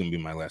listeners, this is gonna be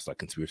my last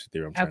conspiracy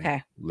theory. I'm trying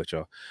to let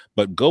y'all,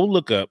 but go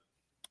look up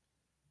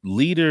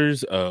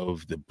leaders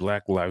of the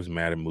Black Lives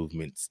Matter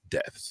movement's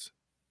deaths,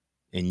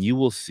 and you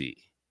will see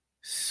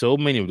so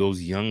many of those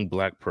young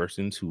black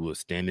persons who were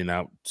standing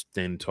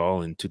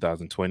tall in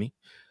 2020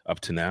 up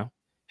to now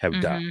have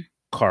died.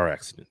 Car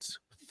accidents,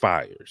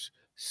 fires,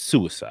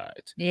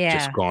 suicides,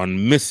 just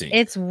gone missing.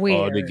 It's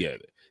weird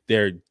altogether.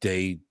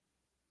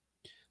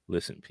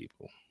 Listen,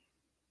 people,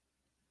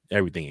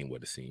 everything ain't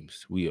what it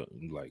seems.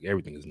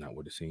 Everything is not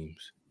what it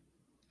seems.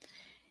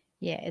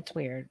 Yeah, it's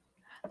weird.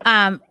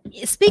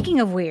 Speaking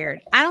of weird,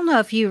 I don't know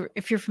if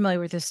you're familiar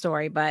with this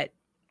story, but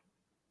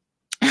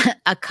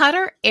a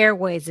Qatar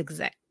Airways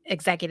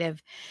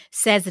executive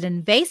says that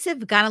invasive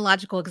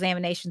gynecological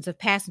examinations of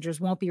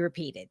passengers won't be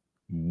repeated.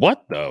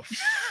 What the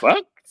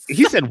fuck?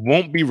 He said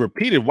won't be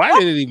repeated. Why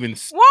did it even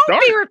start?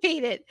 Won't be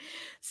repeated.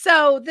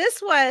 So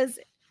this was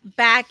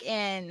back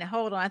in,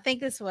 hold on, I think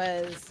this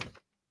was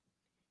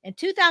in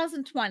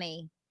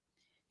 2020.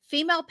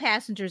 Female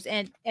passengers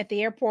at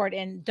the airport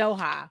in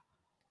Doha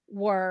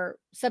were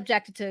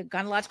subjected to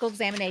gynecological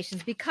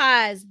examinations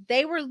because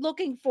they were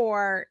looking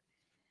for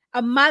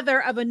a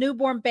mother of a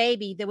newborn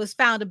baby that was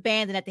found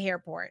abandoned at the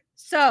airport.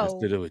 So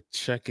instead of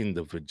checking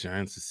the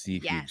vagina to see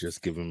if you're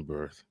just giving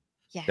birth.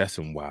 Yes. That's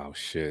some wild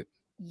shit.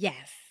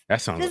 Yes.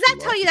 That sounds. Does that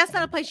tell you that's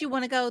not a place you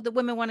want to go? The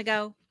women want to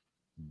go.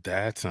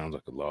 That sounds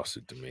like a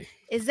lawsuit to me.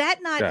 Is that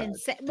not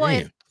insane?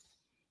 Well,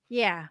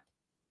 yeah.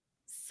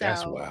 So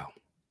that's wild.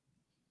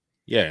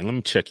 Yeah, and let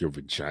me check your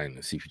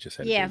vagina, see if you just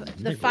had. Yeah,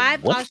 the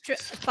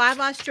five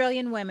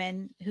Australian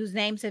women whose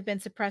names have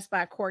been suppressed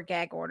by a court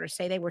gag order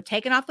say they were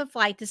taken off the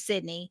flight to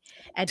Sydney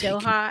at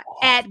Doha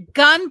at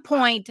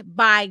gunpoint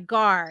by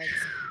guards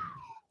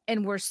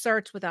and were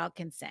searched without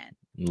consent.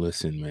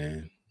 Listen,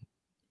 man,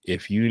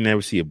 if you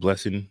never see a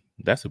blessing,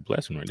 that's a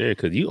blessing right there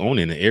because you own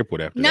it in the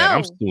airport after that.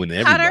 I'm suing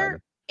everybody.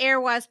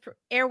 Qatar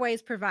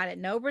Airways provided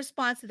no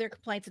response to their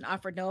complaints and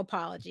offered no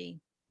apology.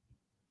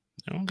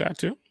 I don't got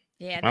to.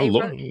 Yeah,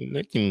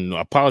 they can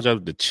apologize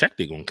with the check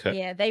they're gonna cut.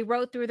 Yeah, they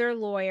wrote through their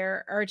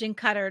lawyer urging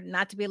Qatar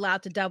not to be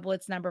allowed to double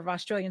its number of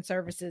Australian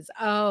services.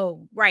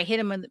 Oh, right, hit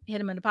him in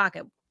the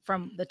pocket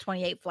from the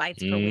 28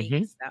 flights per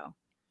week. So,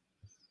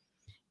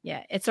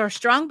 yeah, it's our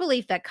strong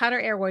belief that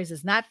Qatar Airways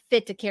is not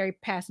fit to carry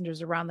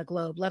passengers around the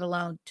globe, let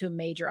alone to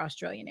major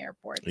Australian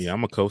airports. Yeah,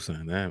 I'm a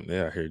co-sign that. They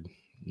out here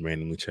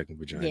randomly checking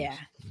vaginas.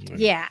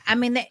 Yeah. I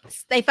mean,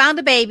 they found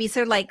a baby,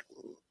 so like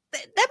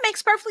that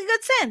makes perfectly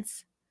good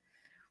sense.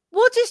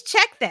 We'll just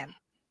check them.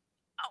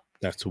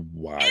 That's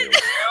wild.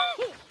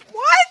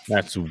 What?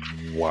 That's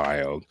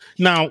wild.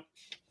 Now,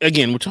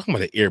 again, we're talking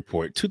about the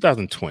airport,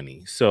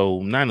 2020. So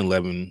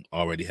 9/11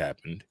 already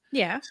happened.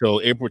 Yeah. So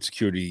airport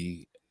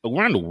security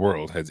around the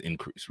world has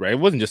increased, right? It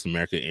wasn't just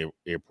American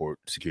airport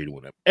security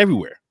went up.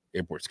 Everywhere,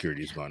 airport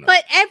security has gone up.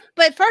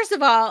 But first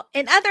of all,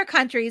 in other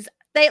countries,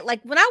 they like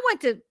when I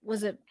went to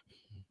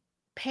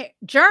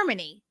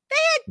Germany, they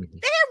had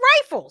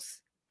rifles.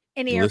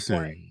 In the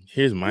airport.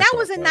 Here's my that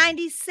was in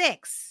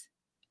 96.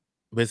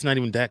 But it's not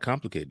even that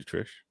complicated,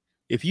 Trish.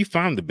 If you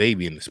found the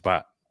baby in the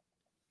spot,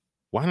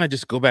 why not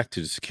just go back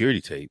to the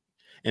security tape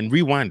and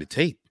rewind the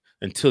tape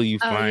until you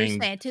find.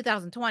 You're saying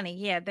 2020?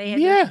 Yeah, they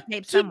had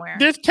tape somewhere.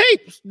 There's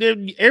tapes.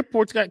 The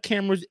airports got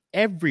cameras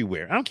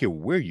everywhere. I don't care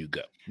where you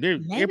go.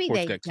 Maybe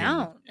they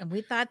don't, and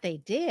we thought they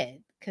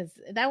did. Because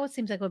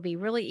seems like it would be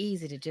really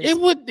easy to just.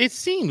 It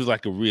seems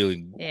like a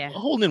really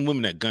holding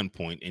women at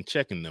gunpoint and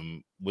checking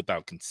them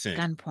without consent.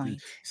 Gunpoint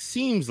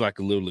seems like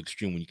a little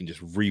extreme when you can just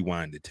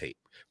rewind the tape.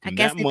 I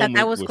guess they thought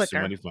that was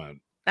quicker.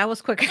 That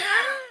was quicker.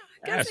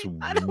 That's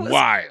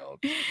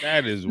wild.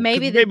 That is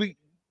maybe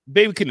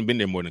Baby couldn't have been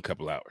there more than a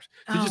couple hours.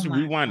 So just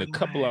rewind a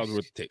couple hours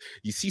worth of tape.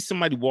 You see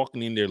somebody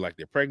walking in there like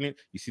they're pregnant.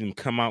 You see them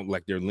come out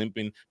like they're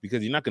limping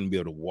because you're not going to be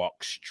able to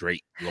walk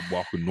straight or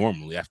walk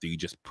normally after you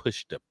just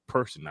push the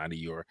person out of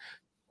your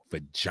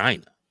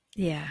vagina.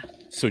 Yeah.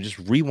 So just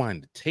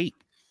rewind the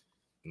tape.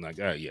 Like,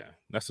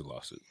 that's a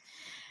lawsuit.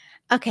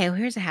 Okay, well,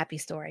 here's a happy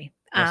story.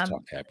 Let's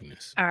talk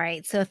happiness. All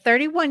right. So a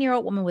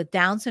 31-year-old woman with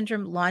Down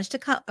syndrome launched a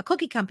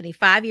cookie company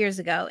 5 years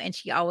ago, and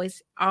she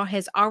has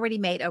already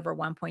made over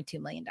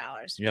 $1.2 million.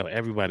 Yeah,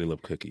 everybody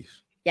loves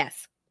cookies.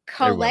 Yes.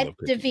 Colette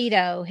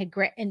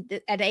DeVito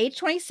at age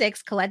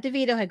 26, Colette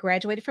DeVito had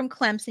graduated from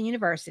Clemson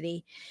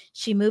University.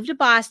 She moved to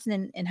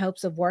Boston in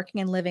hopes of working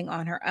and living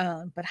on her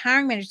own, but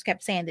hiring managers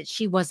kept saying that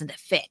she wasn't a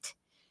fit.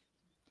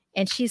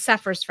 And she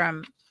suffers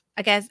from,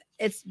 I guess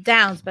it's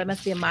Downs, but it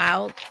must be a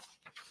mild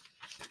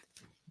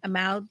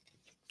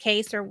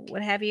case or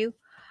what have you.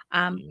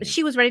 But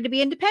she was ready to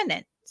be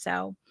independent.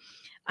 So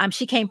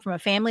she came from a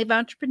family of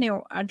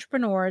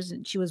entrepreneurs,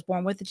 and she was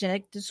born with a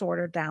genetic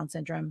disorder, Down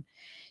syndrome.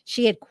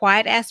 She had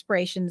quiet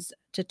aspirations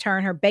to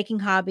turn her baking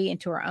hobby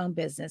into her own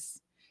business.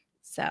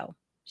 So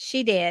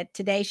she did.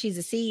 Today, she's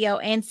the CEO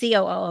and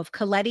COO of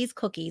Coletti's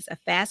Cookies, a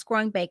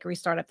fast-growing bakery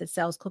startup that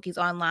sells cookies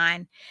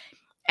online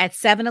at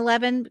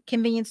 7-Eleven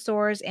convenience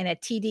stores and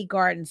at TD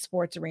Garden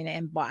Sports Arena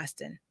in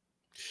Boston.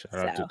 Shout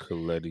out to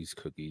Coletti's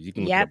Cookies. You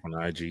can look up on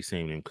IG,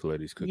 same name,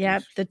 Coletti's Cookies.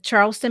 Yep. The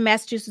Charleston,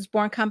 Massachusetts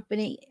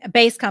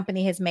based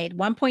company has made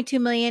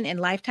 $1.2 million in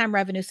lifetime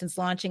revenue since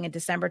launching in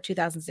December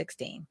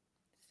 2016.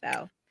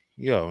 So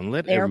and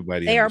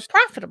everybody they are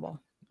profitable.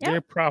 Yep. They're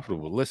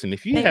profitable. Listen,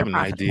 if you have an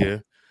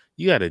idea,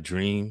 you got a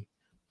dream,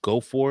 go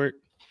for it.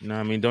 You know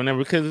what I mean? Don't ever,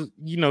 because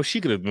she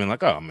could have been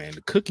like, oh man,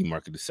 the cookie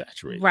market is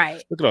saturated.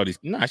 Right. Look at all these.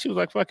 Nah, she was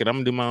like, fuck it, I'm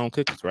gonna do my own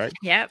cookies, right?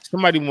 Yep.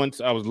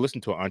 I was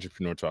listening to an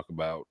entrepreneur talk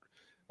about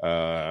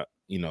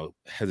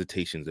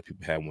hesitations that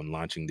people have when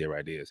launching their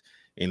ideas.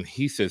 And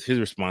he says his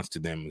response to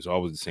them is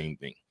always the same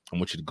thing. I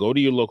want you to go to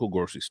your local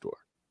grocery store.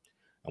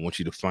 I want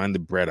you to find the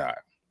bread aisle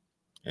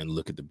and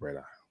look at the bread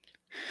aisle.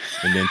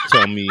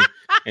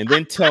 And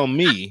then tell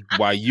me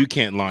why you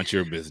can't launch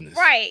your business.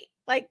 Right.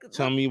 Like,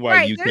 tell me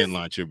why you can't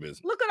launch your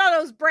business. Look at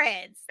all those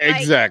breads.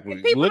 Exactly.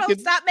 Like, people don't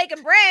stop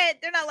making bread.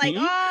 They're not like,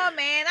 oh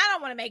man, I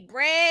don't want to make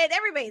bread.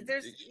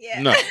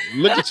 No,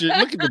 look at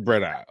the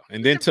bread aisle,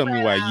 and then tell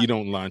me why you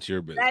don't launch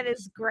your business. That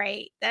is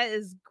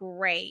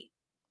great.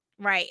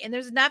 Right. And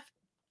there's enough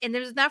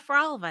for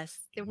all of us.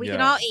 We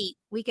can all eat.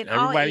 We can all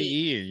eat. Everybody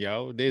eating,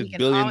 yo. There's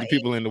billions of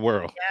people in the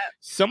world. Yep.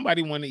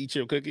 Somebody want to eat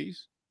your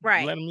cookies.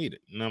 Right. Let them eat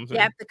it. You know what I'm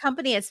saying? Yeah. The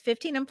company has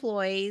 15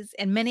 employees,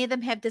 and many of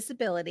them have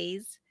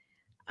disabilities.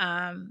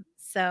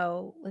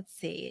 So let's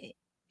see.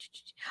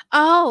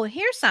 Oh,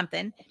 here's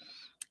something.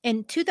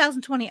 In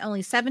 2020,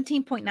 only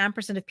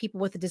 17.9% of people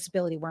with a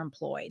disability were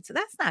employed. So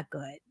that's not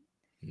good.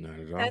 Not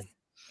at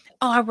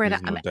all. I read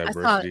I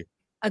saw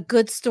a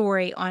good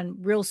story on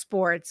Real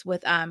Sports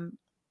with Brian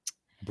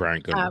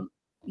Gumbel.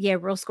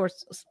 Real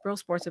Sports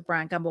with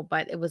Brian Gumbel,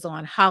 but it was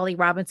on Holly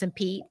Robinson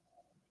Peete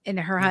and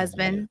her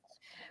husband. Yeah.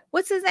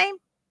 What's his name?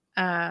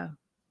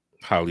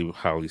 Holly's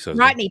husband.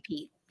 Rodney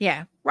Peete.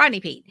 Yeah, Rodney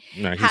Peete.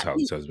 No, he's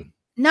Holly's husband.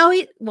 No,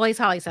 he's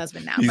Holly's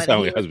husband now. He's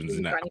Holly's husband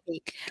now.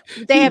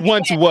 They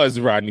was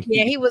Rodney Peete.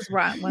 Yeah, he was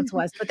once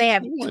was, but they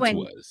have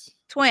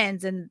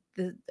twins, and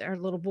our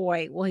little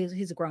boy. Well,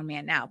 he's a grown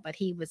man now, but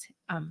he was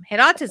had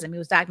autism. He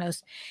was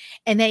diagnosed,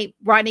 and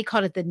Rodney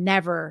called it the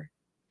never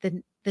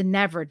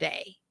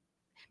day,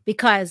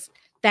 because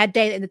that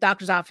day in the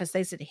doctor's office,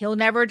 they said he'll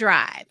never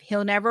drive,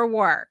 he'll never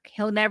work,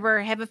 he'll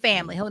never have a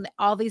family,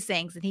 all these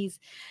things.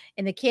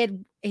 And the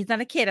kid, he's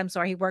not a kid. I'm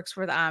sorry. He works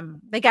for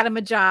they got him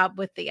a job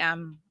with the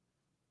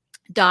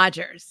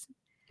Dodgers.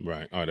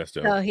 Right. Oh, that's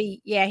dope. So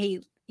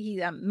he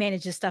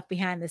manages stuff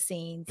behind the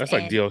scenes. That's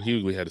like D.L.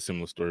 Hughley had a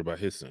similar story about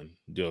his son.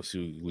 D.L.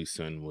 Hughley's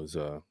son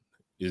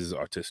is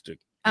autistic.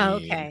 Oh,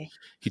 okay.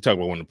 He talked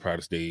about one of the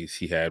proudest days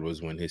he had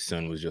was when his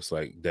son was just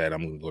like, Dad,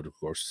 I'm gonna go to the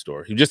grocery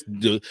store.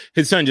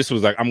 His son just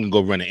was like, I'm gonna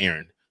go run an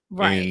errand.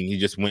 Right. And he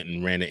just went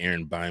and ran the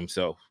errand by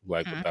himself,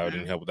 like without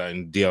any help with that.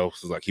 And D.L.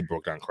 was like, he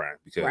broke down crying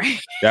because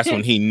that's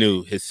when he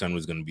knew his son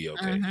was gonna be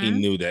okay. He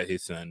knew that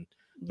his son,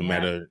 no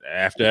matter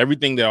after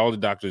everything that all the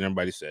doctors and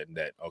everybody said,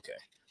 that okay,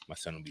 my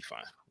son will be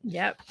fine.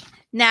 Yep.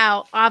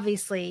 Now,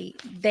 obviously,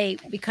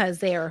 because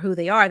they are who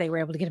they are, they were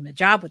able to get him a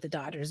job with the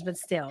Dodgers, but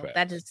still,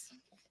 that is,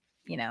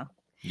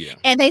 Yeah.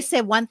 And they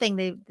said one thing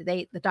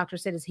the doctor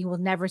said is he will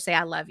never say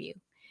I love you.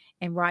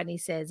 And Rodney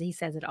says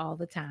it all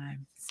the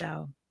time.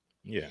 So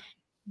yeah.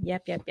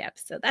 Yep.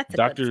 So that's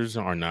doctors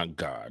are not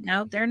God.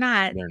 No, they're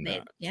not.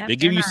 They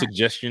give you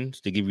suggestions.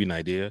 They give you an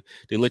idea.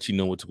 They let you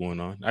know what's going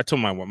on. I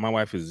told my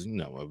wife is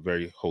a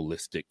very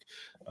holistic,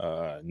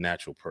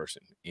 natural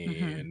person,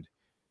 and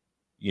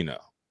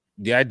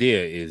the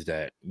idea is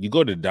that you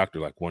go to the doctor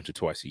like once or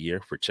twice a year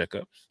for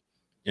checkups.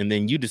 And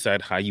then you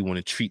decide how you want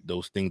to treat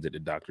those things that the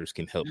doctors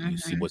can help you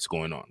see what's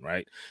going on,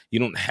 right? You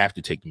don't have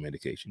to take the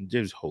medication.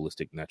 There's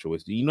holistic natural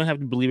ways. You don't have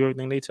to believe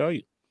everything they tell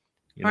you.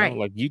 You know,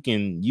 like you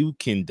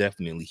can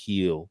definitely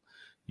heal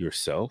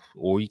yourself,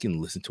 or you can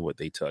listen to what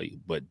they tell you,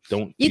 but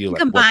don't feel like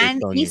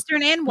combine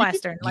Eastern and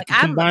Western. Like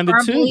I'm a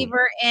firm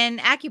believer in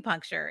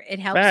acupuncture. It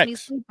helps me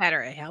sleep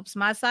better. It helps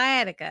my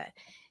sciatica.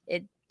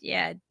 It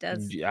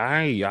does.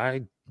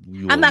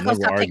 I'm not going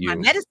to stop taking my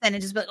medicine and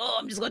just be like,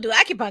 I'm just going to do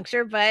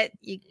acupuncture, but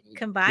you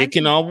combine. It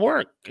can all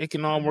work. It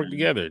can all work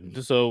together.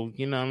 So,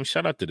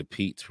 shout out to the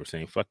Peets for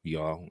saying, fuck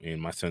y'all.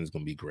 And my son's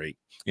going to be great.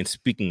 And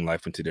speaking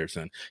life into their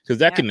son. Because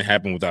that couldn't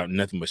happen without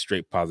nothing but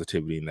straight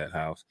positivity in that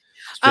house.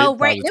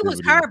 Right. It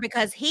was her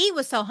because he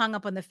was so hung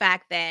up on the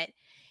fact that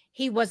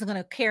he wasn't going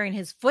to carry in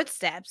his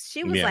footsteps.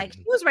 She was like,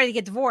 she was ready to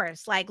get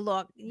divorced. Like,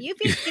 look, you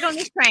get on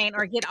this train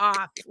or get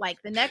off. Like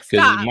the next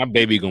stop, my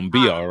baby gonna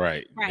be all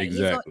right.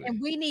 Exactly.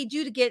 And we need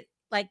you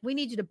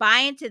to buy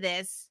into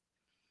this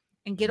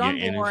and get on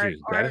board.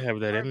 You gotta have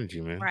that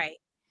energy, man. Right.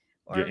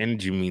 Your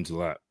energy means a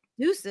lot.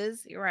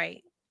 Deuces. You're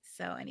right.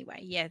 So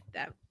anyway,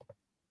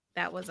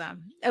 that was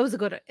it was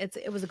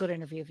a good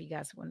interview if you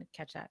guys want to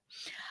catch that.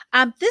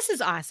 This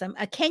is awesome.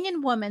 A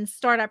Kenyan woman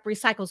startup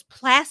recycles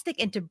plastic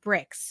into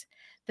bricks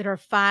that are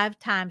 5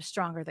 times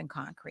stronger than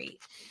concrete.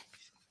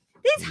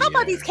 How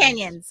about these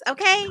Kenyans?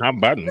 Okay. How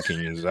about them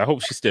Kenyans? I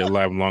hope she stayed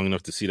alive long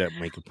enough to see that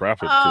make a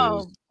profit.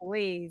 Oh,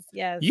 please.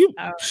 Yes.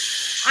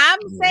 I'm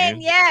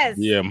saying yes.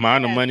 Yeah.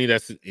 Amount of money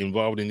that's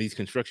involved in these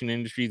construction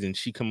industries, and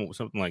she come up with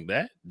something like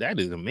that. That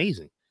is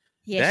amazing.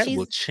 Yeah. That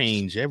will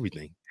change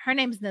everything. Her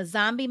name is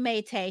Nazambi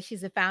Mate.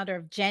 She's the founder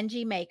of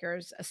Genji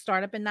Makers, a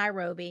startup in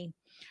Nairobi.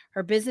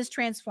 Her business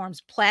transforms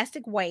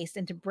plastic waste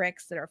into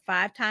bricks that are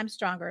 5 times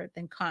stronger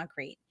than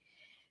concrete.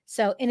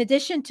 So in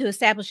addition to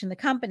establishing the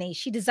company,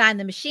 she designed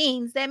the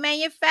machines that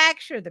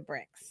manufacture the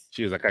bricks.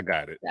 She was like, I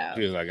got it.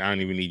 She was like, I don't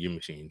even need your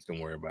machines. Don't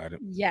worry about it.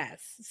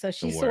 Yes. So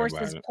she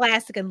sources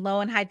plastic and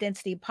low and high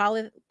density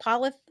polyethylene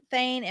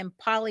and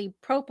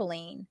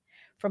polypropylene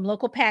from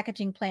local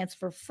packaging plants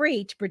for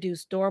free to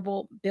produce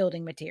durable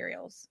building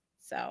materials.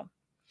 So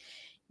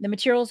the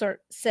materials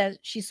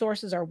she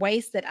sources are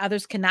waste that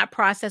others cannot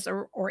process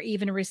or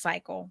even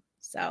recycle.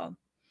 So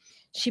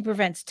she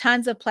prevents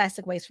tons of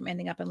plastic waste from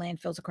ending up in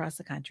landfills across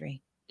the country.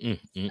 Yep.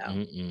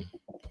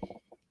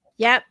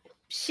 I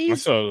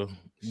saw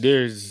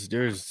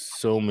there's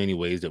so many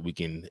ways that we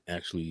can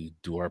actually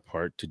do our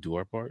part to do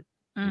our part.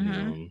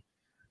 I'm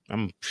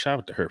shout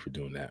out to her for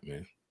doing that,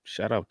 man.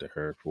 Shout out to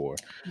her for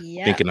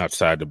thinking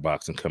outside the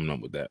box and coming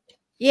up with that.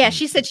 Yeah,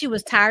 she said she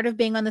was tired of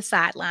being on the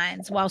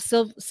sidelines while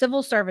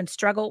civil servants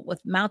struggled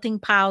with mounting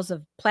piles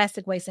of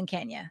plastic waste in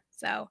Kenya.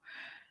 So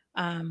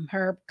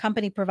her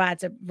company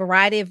provides a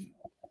variety of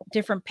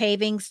different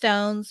paving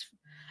stones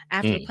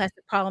after the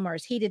plastic polymer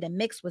is heated and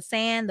mixed with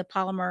sand. The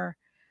polymer,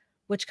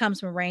 which comes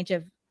from a range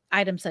of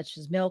items such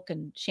as milk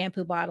and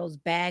shampoo bottles,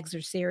 bags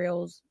or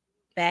cereals,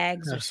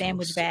 bags or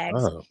sandwich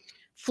bags,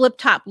 flip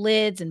top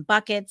lids and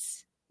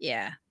buckets.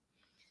 Yeah.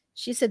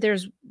 She said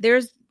there's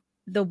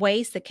the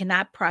waste that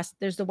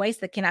there's the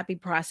waste that cannot be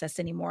processed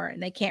anymore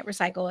and they can't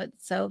recycle it.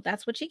 So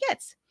that's what she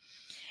gets.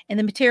 And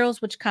the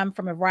materials, which come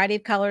from a variety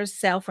of colors,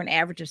 sell for an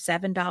average of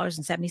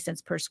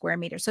 $7.70 per square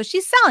meter. So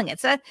she's selling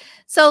it.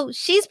 So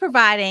she's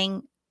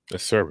providing a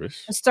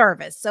service.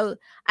 So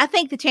I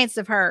think the chances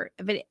of her,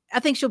 I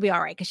think she'll be all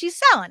right because she's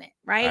selling it,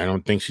 right? I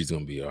don't think she's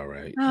going to be all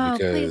right. Oh,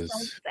 please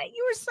don't say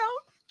you were so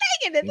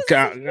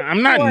negative.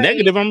 I'm not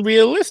negative. I'm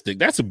realistic.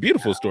 That's a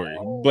beautiful story.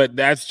 But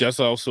that's just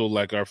also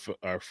like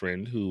our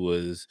friend who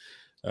was,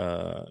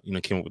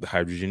 came up with the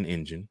hydrogen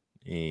engine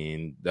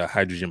and the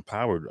hydrogen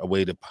powered a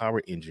way to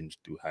power engines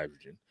through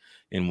hydrogen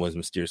and was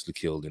mysteriously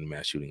killed in a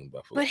mass shooting in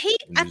Buffalo. But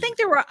I think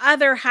there were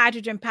other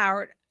hydrogen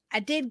powered. I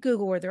did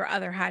Google where there are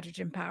other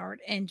hydrogen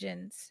powered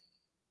engines.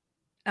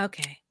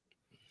 Okay.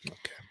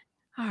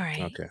 All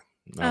right. Okay.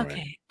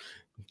 Right.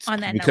 On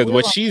that because note,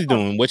 what she's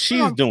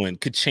doing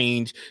could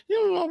change,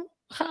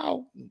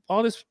 how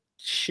all this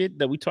shit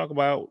that we talk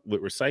about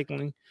with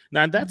recycling.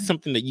 Now that's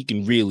something that you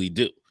can really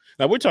do.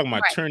 Now we're talking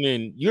about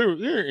turning, you're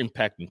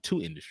impacting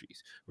two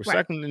industries,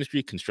 recycling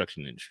industry,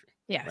 construction industry.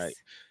 Yes. Right.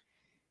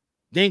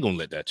 They ain't gonna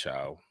let that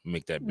child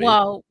make that big.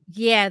 Well,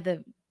 yeah,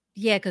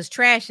 because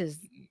trash is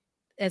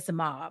a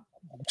mob.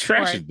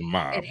 Trash is the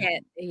mob. It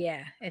has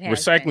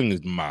recycling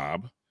is the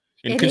mob.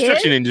 And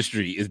construction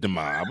industry is the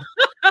mob.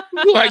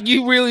 Like,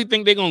 you really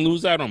think they're gonna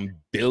lose out on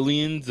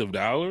billions of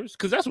dollars?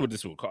 Because that's what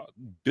this will cost,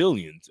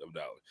 billions of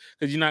dollars.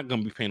 Because you're not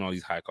gonna be paying all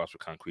these high costs for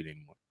concrete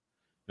anymore.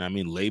 I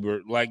mean,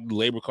 labor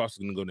costs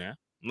are gonna go down.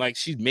 Like,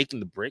 she's making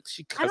the bricks,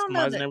 she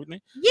customizing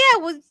everything. Yeah,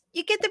 well,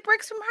 you get the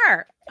bricks from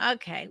her.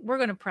 Okay, we're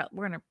gonna pray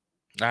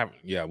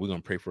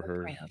for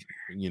her.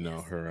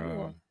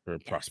 Her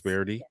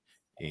prosperity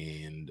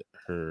and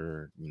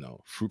her,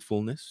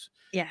 fruitfulness.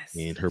 Yes,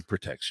 and her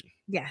protection.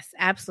 Yes,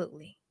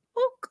 absolutely.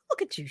 Oh,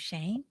 look at you,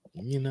 Shane.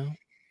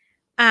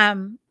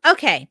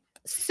 Okay,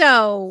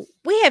 so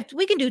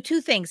we can do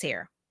two things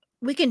here.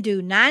 We can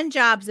do 9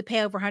 jobs that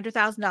pay over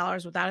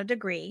 $100,000 without a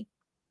degree,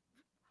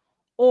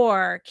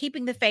 or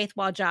keeping the faith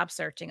while job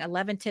searching.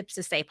 11 tips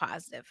to stay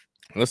positive.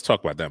 Let's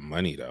talk about that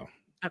money, though.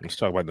 Okay. Let's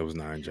talk about those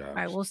 9 jobs. All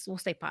right, we'll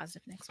stay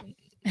positive next week.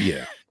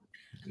 Yeah.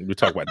 We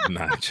talk about the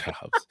 9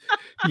 jobs.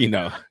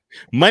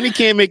 Money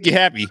can't make you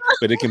happy,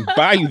 but it can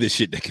buy you the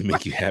shit that can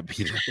make you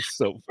happy.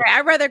 So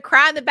I'd rather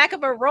cry in the back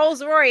of a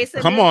Rolls Royce.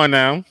 Come on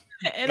now.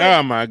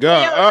 Oh my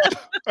God.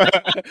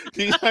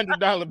 These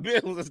 $100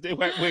 bills, they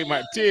wipe away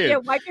my tears. Yeah,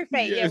 wipe your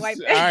face. Yes, Yeah, wipe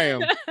your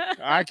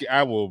face.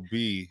 I will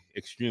be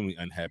extremely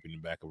unhappy in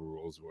the back of a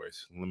Rolls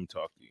Royce. Let me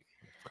talk to you.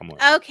 Come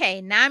on.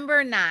 Okay,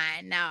 number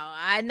 9. Now,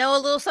 I know a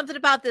little something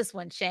about this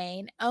one,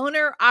 Shane.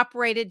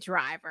 Owner-operated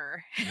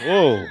driver.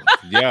 Oh,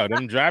 yeah,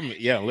 them driving.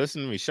 Yeah,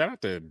 listen to me. Shout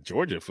out to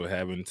Georgia for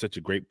having such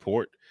a great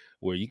port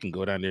where you can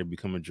go down there and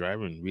become a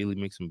driver and really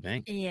make some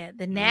bank. Yeah,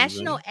 the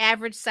national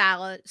average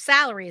salary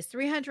is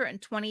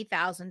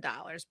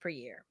 $320,000 per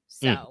year.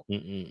 So,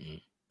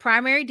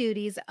 primary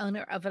duties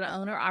of an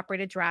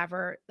owner-operated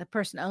driver: the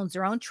person owns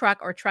their own truck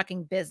or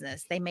trucking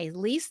business. They may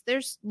lease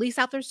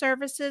out their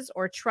services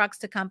or trucks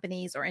to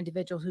companies or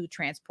individuals who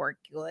transport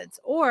goods,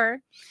 or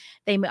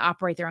they may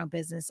operate their own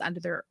business under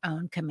their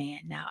own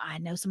command. Now, I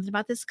know something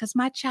about this because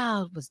my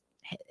child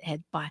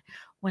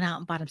went out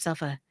and bought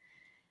himself a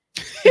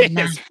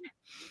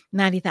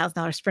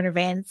 $90,000 Sprinter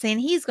van, saying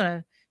he's going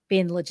to be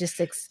in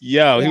logistics. He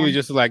was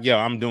just like,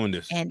 I'm doing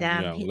this. And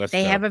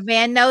they have a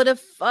van note of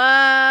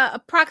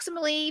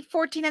approximately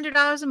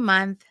 $1,400 a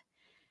month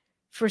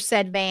for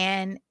said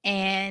van.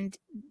 And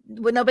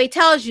what nobody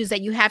tells you is that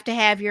you have to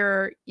have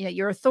your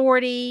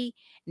authority,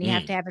 and you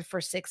have to have it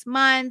for 6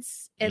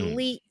 months at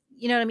least.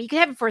 You know what I mean? You can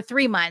have it for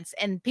 3 months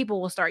and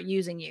people will start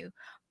using you,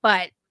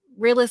 but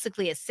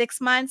realistically it's 6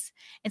 months.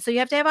 And so you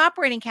have to have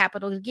operating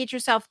capital to get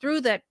yourself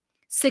through the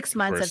 6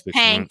 months of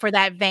paying for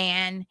that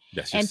van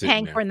and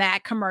paying for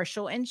that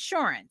commercial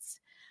insurance.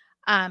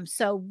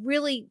 So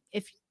really,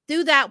 if you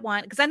do that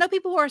one, because I know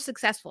people who are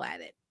successful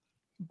at it,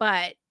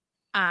 but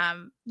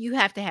you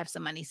have to have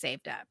some money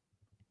saved up.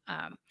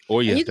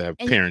 Or you have to have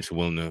parents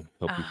willing to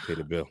help you pay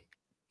the bill.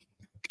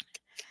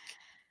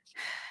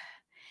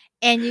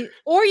 And you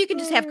can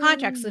just have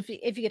contracts. So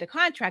if you get a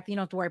contract, you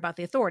don't have to worry about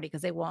the authority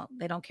because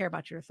they don't care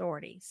about your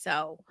authority.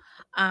 So,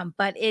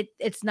 but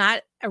it's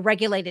not a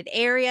regulated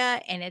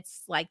area and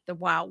it's like the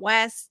Wild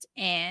West,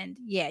 and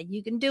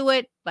you can do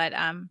it. But,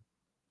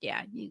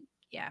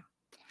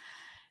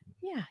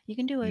 Yeah, you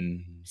can do it.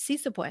 Mm-hmm. Sí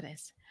se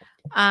puedes.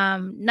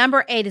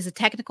 Number 8 is a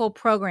technical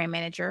program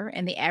manager,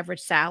 and the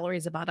average salary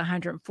is about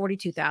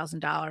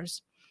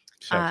 $142,000.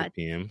 Shout out to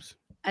PMs.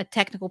 A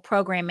technical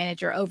program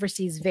manager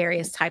oversees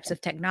various types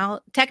of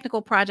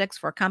technical projects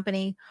for a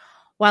company.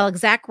 While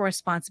exact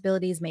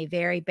responsibilities may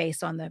vary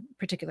based on the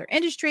particular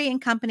industry and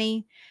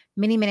company,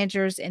 many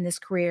managers in this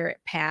career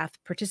path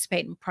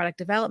participate in product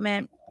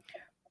development,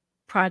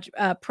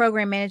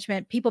 program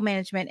management, people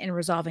management, and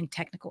resolving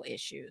technical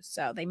issues.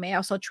 So they may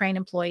also train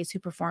employees who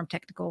perform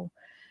technical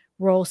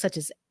roles such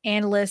as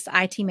analysts,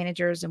 IT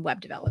managers, and web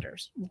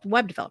developers.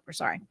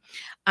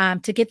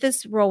 To get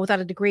this role without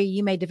a degree,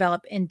 you may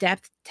develop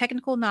in-depth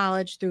technical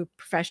knowledge through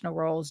professional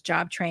roles,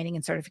 job training,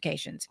 and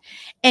certifications.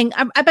 And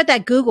I bet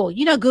that Google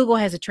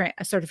has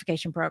a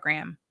certification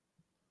program.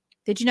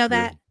 Did you know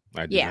that?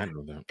 I did not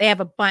know that. They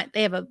have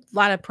a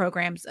lot of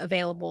programs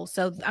available.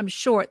 So I'm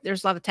sure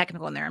there's a lot of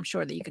technical in there. I'm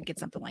sure that you could get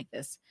something like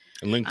this.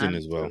 And LinkedIn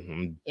as well.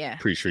 I'm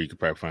pretty sure you could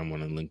probably find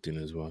one on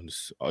LinkedIn as well.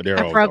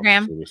 They're all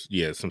program.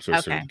 Some sort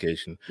of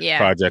certification. Yeah.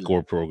 Project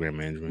or program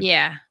management.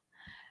 Yeah.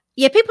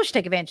 Yeah. People should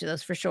take advantage of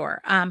those for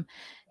sure.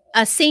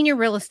 A senior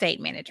real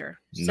estate manager.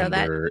 So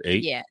number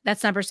 8. Yeah,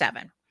 that's number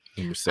 7.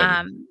 Number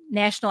 7.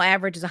 National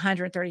average is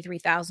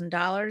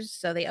 $133,000.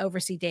 So they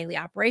oversee daily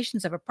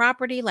operations of a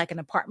property like an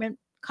apartment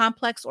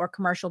complex or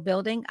commercial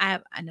building. I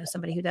know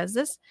somebody who does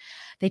this.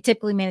 They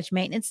typically manage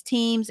maintenance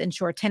teams,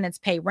 ensure tenants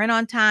pay rent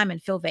on time,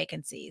 and fill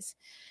vacancies.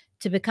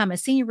 To become a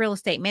senior real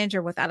estate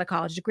manager without a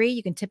college degree,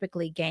 you can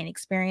typically gain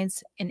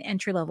experience in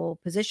entry-level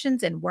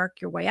positions and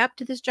work your way up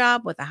to this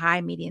job with a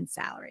high median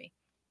salary.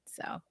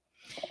 So,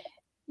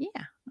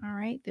 yeah. All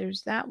right.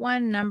 There's that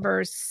one.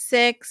 Number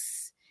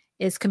 6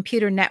 is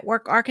computer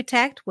network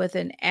architect with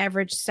an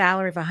average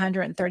salary of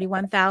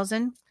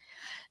 $131,000.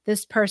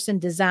 This person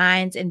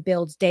designs and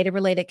builds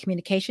data-related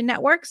communication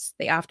networks.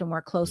 They often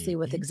work closely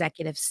with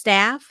executive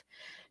staff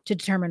to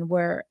determine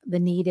where the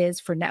need is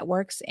for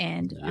networks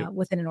and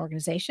within an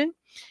organization.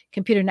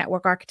 Computer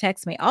network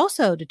architects may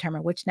also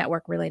determine which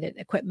network-related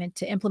equipment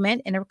to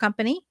implement in a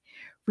company,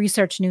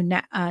 research new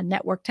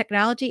network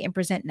technology, and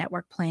present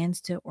network plans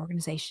to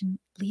organization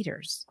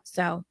leaders.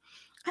 So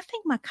I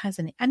think my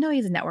cousin, I know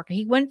he's a networker.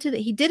 He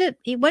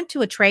went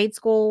to a trade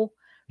school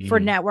for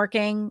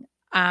networking.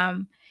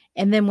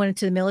 And then went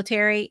into the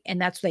military,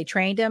 and that's where they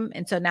trained him.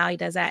 And so now he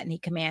does that, and he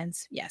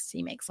commands. Yes,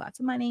 he makes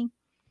lots of money.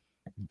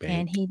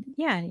 And he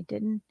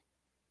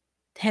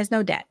has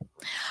no debt.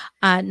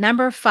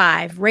 Number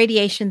 5,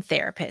 radiation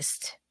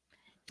therapist.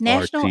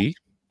 National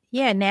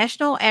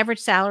average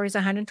salary is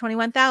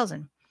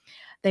 $121,000.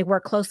 They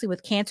work closely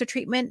with cancer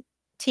treatment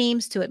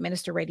teams to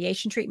administer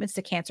radiation treatments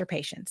to cancer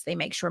patients. They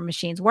make sure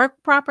machines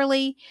work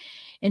properly,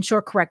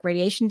 ensure correct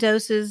radiation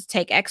doses,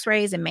 take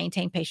x-rays, and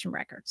maintain patient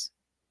records.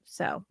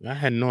 So I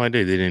had no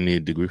idea they didn't need a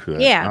degree for that.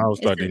 Yeah. I always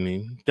thought they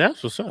need.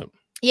 That's what's up.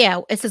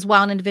 Yeah. It says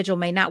while an individual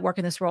may not work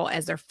in this role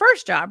as their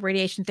first job,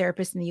 radiation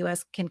therapists in the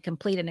U.S. can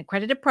complete an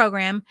accredited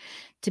program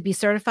to be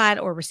certified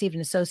or receive an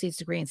associate's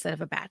degree instead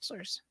of a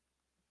bachelor's.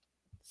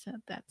 So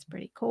that's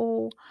pretty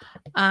cool.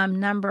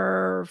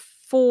 Number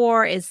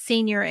 4 is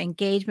senior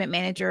engagement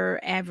manager,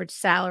 average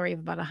salary of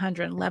about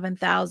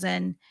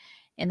 $111,000.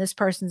 And this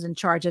person's in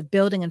charge of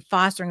building and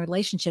fostering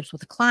relationships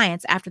with the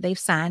clients after they've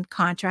signed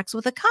contracts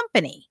with a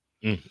company.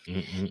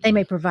 They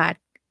may provide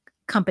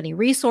company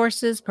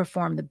resources,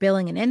 perform the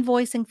billing and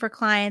invoicing for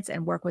clients,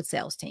 and work with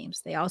sales teams.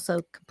 They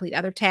also complete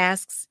other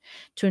tasks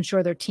to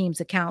ensure their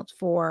teams account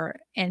for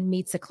and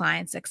meets the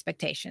client's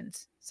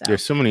expectations. So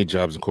there's so many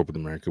jobs in corporate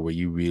America where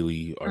you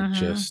really are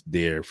just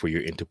there for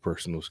your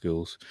interpersonal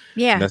skills.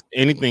 Yeah. That's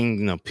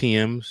anything,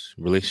 PMs,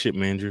 relationship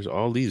managers,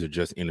 all these are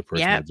just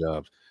interpersonal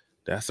jobs.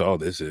 That's all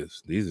this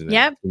is. These are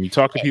when you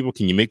talk to people,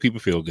 can you make people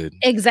feel good?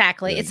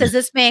 Exactly. It says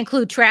this may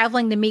include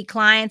traveling to meet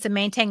clients and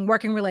maintain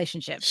working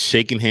relationships.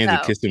 Shaking hands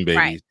and kissing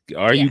babies. Right.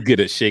 Are you good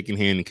at shaking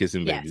hands and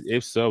kissing babies?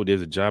 If so,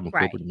 there's a job in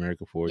corporate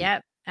America for you.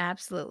 Yep,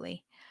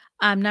 absolutely.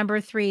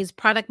 Number 3 is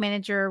product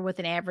manager with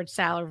an average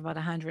salary of about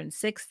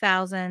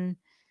 $106,000.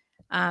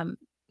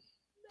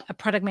 A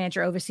product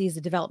manager oversees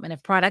the development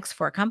of products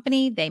for a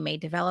company. They may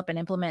develop and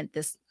implement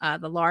the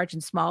large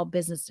and small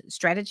business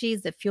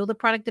strategies that fuel the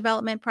product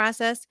development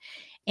process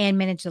and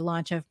manage the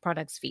launch of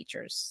products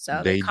features.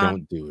 So they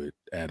don't do it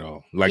at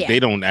all. Like they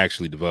don't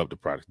actually develop the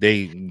product.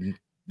 They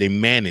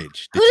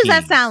manage. Who does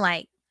that sound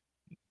like?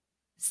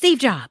 Steve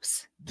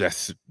Jobs.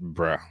 That's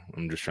bro.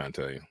 I'm just trying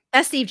to tell you.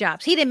 That's Steve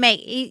Jobs. He didn't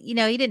make it.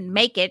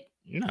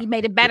 No, he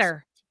made it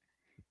better.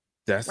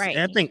 That's right.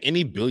 I think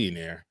any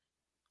billionaire.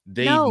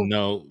 Well,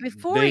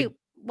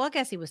 I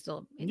guess he was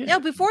still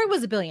before he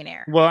was a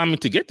billionaire. Well, I mean,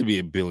 to get to be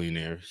a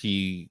billionaire,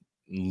 he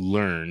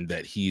learned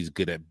that he's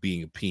good at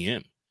being a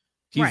PM.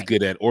 He's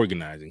good at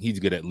organizing. He's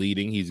good at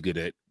leading. He's good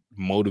at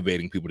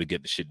motivating people to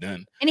get the shit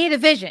done. And he had a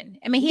vision.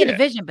 I mean, he had a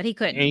vision, but he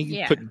couldn't. And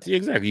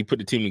he put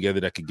the team together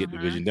that could get the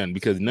vision done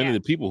because none of the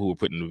people who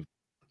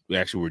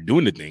were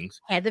doing the things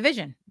had the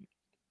vision.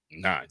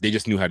 Nah, they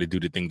just knew how to do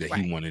the thing that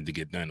he wanted to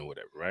get done or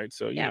whatever, right?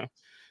 So, you know,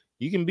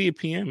 you can be a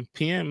PM,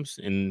 PMs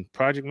and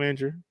project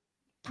manager,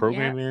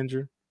 program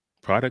manager,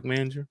 product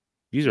manager.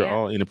 These are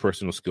all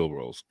interpersonal skill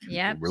roles.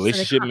 Yep.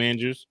 Relationship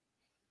managers.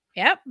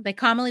 Yep. They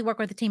commonly work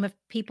with a team of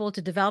people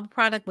to develop a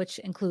product, which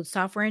includes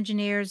software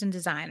engineers and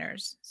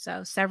designers.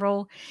 So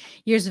several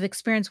years of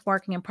experience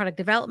working in product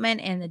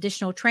development and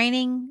additional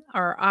training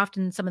are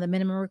often some of the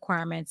minimum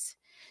requirements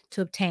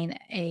to obtain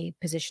a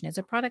position as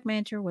a product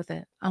manager with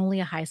only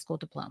a high school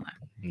diploma.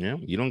 Yeah.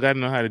 You don't got to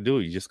know how to do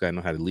it. You just got to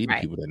know how to lead the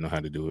people that know how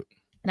to do it.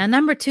 Now,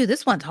 number 2,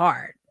 this one's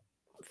hard.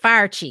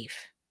 Fire chief.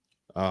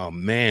 Oh,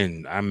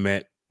 man.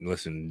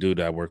 Dude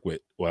I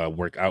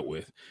work out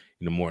with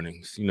in the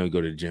mornings. You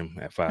go to the gym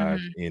at 5.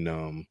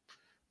 And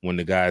when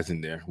the guy's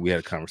in there, we had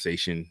a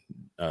conversation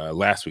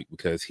last week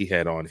because he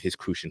had on his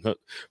Crucian hook.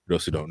 For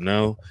those who don't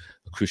know,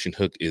 a Crucian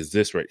hook is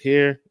this right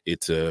here.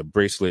 It's a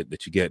bracelet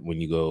that you get when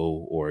you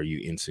go or you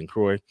in St.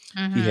 Croix.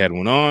 He had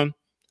one on.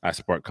 I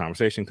sparked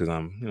conversation because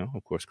I'm,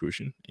 of course,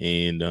 Crucian.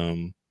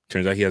 And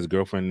turns out he has a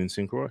girlfriend in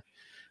St. Croix.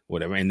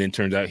 Whatever, and then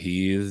turns out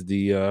he is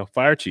the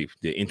fire chief,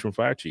 the interim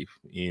fire chief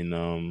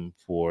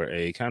for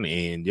a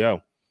county. And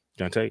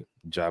John Tate,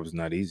 job is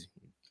not easy.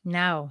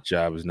 No,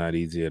 job is not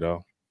easy at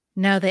all.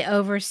 No, they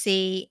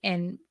oversee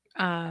and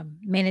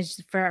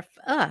manage for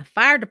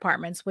fire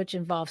departments, which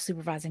involve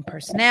supervising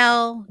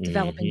personnel,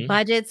 developing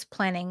budgets,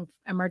 planning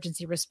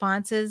emergency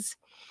responses.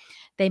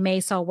 They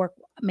may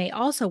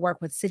also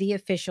work with city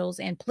officials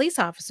and police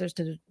officers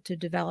to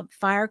develop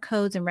fire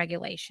codes and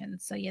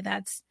regulations. So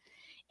that's.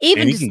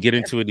 And he can get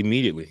into it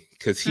immediately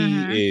because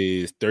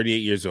he is 38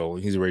 years old.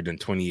 He's already done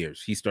 20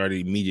 years. He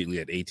started immediately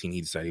at 18.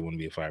 He decided he wanted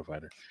to be a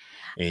firefighter.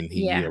 And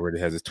he already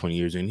has his 20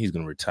 years in. He's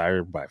going to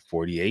retire by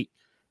 48,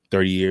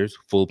 30 years,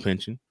 full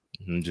pension.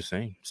 I'm just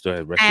saying. Still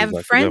have I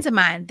have friends of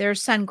mine. Their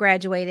son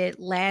graduated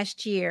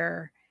last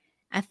year.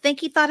 I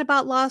think he thought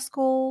about law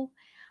school,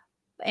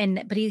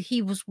 but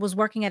he was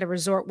working at a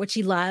resort, which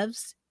he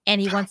loves, and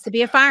he wants to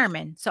be a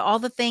fireman. So all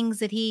the things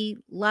that he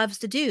loves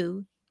to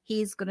do,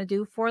 he's going to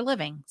do for a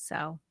living.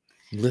 So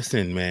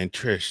listen, man,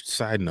 Trish,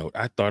 side note,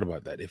 I thought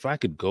about that. If I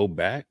could go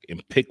back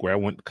and pick where I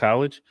went to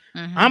college,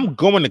 I'm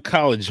going to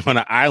college on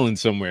an island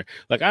somewhere.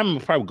 Like I'm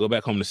gonna probably go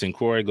back home to St.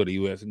 Croix, go to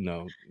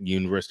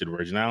University of the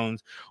Virgin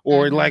Islands,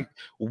 or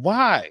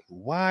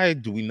why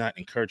do we not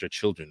encourage our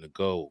children to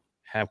go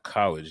have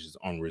colleges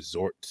on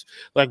resorts?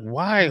 Like,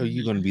 why are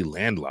you going to be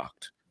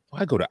landlocked?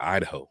 Why go to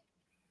Idaho?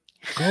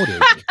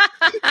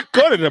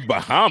 Go to the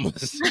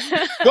Bahamas.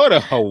 Go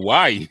to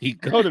Hawaii.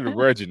 Go to the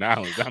Virgin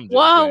Islands.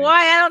 Hawaii,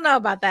 I don't know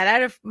about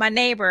that. My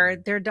neighbor,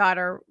 their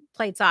daughter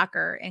played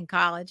soccer in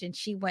college, and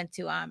she got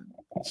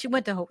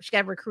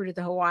recruited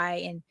to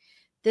Hawaii, and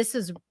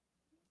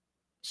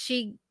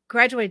she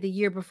graduated the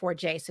year before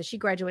Jay, so she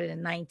graduated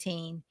in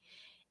 19,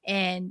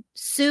 and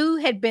Sue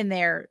had been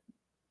there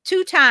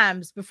 2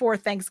 times before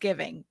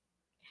Thanksgiving,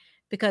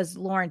 because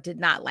Lauren did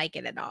not like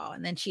it at all.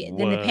 And then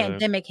then the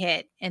pandemic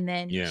hit, and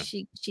then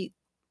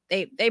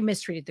they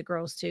mistreated the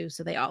girls too.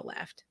 So they all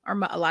left, or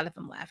a lot of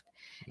them left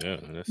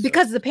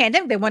because of the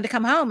pandemic. They wanted to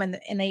come home, and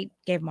they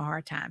gave them a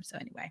hard time. So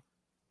anyway,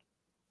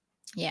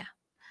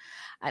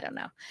 I don't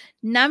know.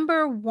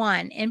 Number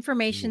 1,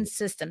 information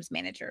systems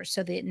manager.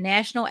 So the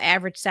national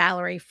average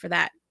salary for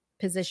that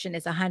position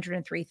is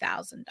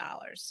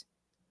 $103,000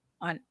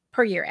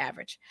 per year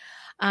average.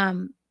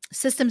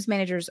 Systems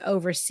managers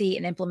oversee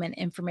and implement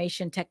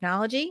information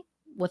technology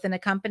within a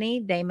company.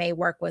 They may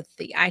work with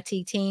the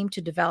IT team to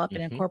develop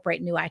and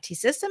incorporate new IT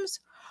systems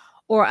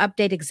or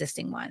update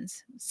existing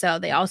ones. So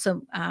they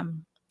also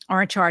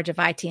are in charge of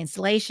IT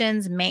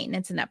installations,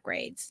 maintenance, and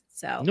upgrades.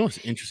 So you know what's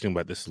interesting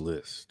about this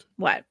list?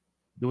 What?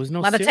 There was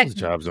no sales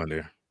jobs on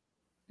there.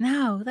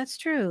 No, that's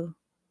true.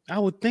 I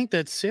would think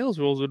that sales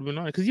roles would have been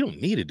on it because you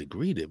don't need a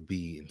degree to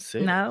be in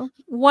sales. No.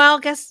 Well,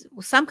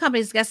 some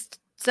companies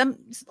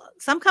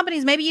some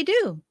companies maybe you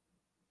do.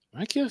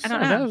 I guess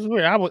that was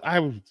weird.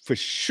 I for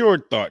sure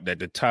thought that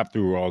the top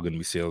 3 were all going to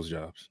be sales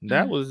jobs.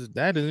 That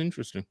is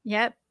interesting.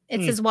 Yep.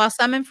 It says while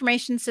some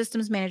information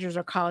systems managers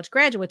are college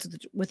graduates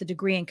with a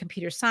degree in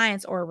computer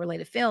science or a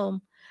related field,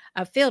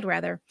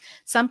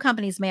 some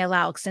companies may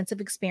allow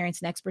extensive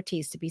experience and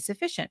expertise to be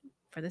sufficient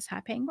for this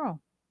high-paying role.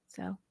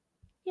 So,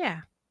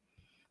 that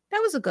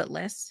was a good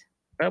list.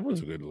 That was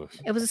a good list.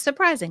 It was a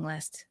surprising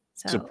list.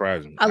 So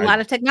surprising. A lot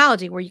of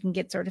technology where you can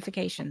get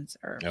certifications,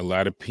 or a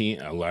lot of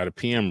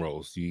PM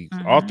roles.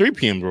 All 3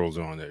 PM roles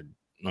are on there.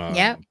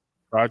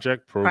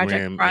 Project,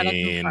 program,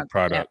 and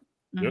product.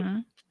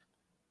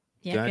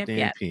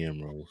 Goddamn PM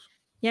roles.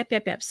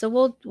 Yep. So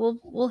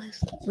we'll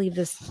leave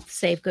this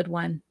save good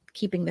one,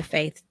 keeping the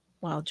faith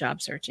while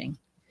job searching,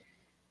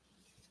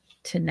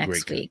 to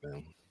next week.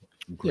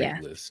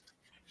 Great list.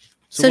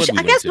 So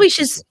I guess we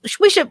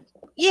should.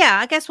 Yeah,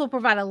 I guess we'll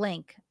provide a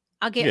link.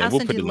 I'll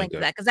send you the link to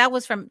that, because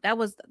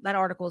that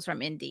article is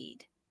from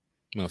Indeed.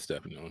 Most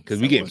definitely, because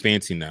we getting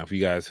fancy now. If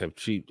you guys have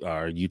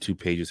our YouTube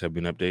pages have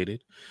been updated,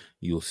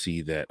 you'll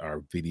see that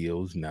our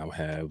videos now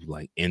have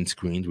like end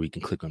screens where you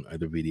can click on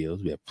other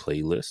videos. We have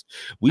playlists.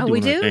 We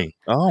doing our thing.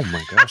 Oh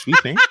my gosh, we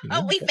fancy.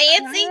 We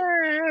fancy.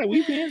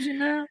 We fancy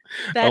now.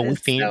 We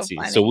fancy.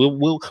 So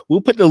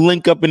we'll put the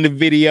link up in the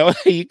video.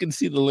 You can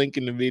see the link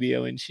in the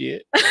video and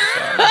shit.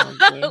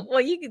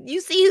 Well, you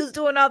see who's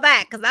doing all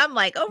that, because I'm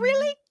like, oh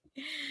really?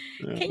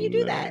 Can you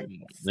do that?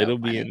 It'll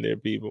be in there,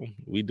 people.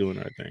 We doing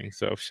our thing.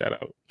 So shout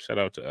out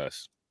to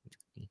us.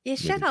 Yeah,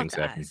 shout out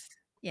to us.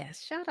 Yes,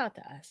 shout out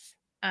to us.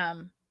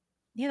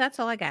 Yeah, that's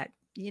all I got.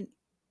 Yeah,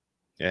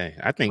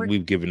 I think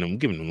we've given them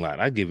a lot.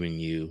 I've given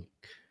you,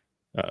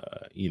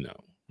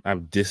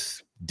 I've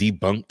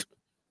debunked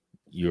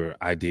your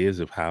ideas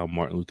of how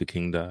Martin Luther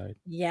King died.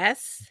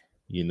 Yes.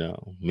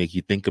 Make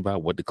you think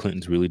about what the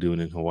Clintons really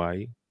doing in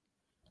Hawaii.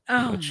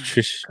 Oh,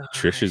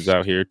 Trish is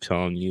out here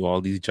telling you all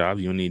these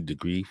jobs you don't need a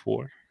degree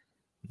for.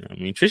 I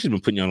mean, Trish has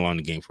been putting you on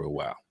the game for a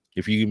while.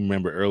 If you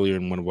remember earlier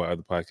in one of our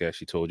other podcasts,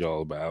 she told you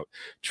all about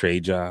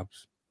trade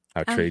jobs,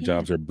 how trade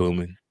jobs are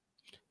booming.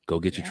 Go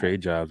get your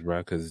trade jobs, bro,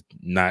 because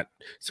not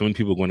so many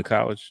people going to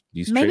college.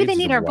 Maybe they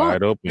need our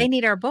book. Open. They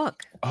need our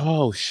book.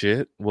 Oh,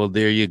 shit. Well,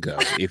 there you go.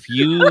 If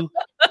you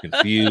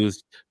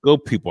confused, go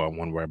people on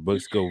one of our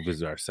books. Go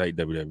visit our site,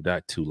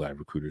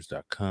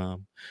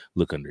 www.2liverecruiters.com.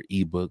 Look under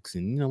ebooks,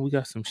 and we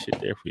got some shit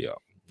there for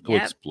y'all. Go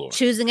explore.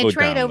 Choosing a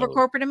trade over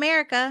corporate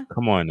America.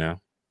 Come on now.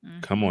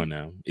 Mm-hmm. Come on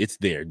now. It's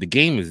there. The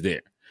game is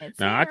there.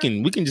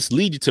 We can just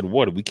lead you to the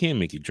water. We can't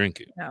make you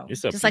drink it. No,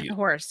 it's up just like the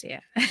horse, yeah.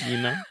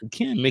 We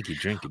can't make you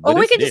drink it. Or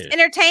we can just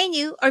entertain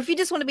you. Or if you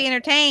just want to be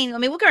entertained, I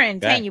mean, we're going to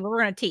entertain you, but we're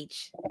going to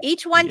teach.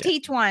 Each one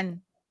teach one.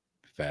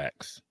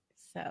 Facts.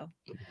 So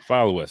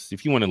follow us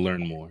if you want to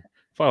learn more.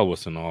 Follow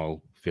us on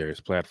all various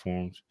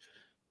platforms.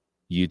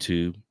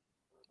 YouTube.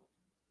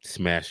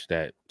 Smash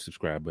that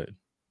subscribe button.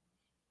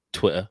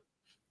 Twitter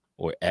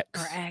or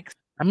X.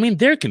 I mean,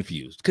 they're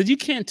confused because you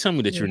can't tell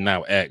me that you're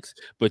now X,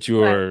 but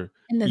your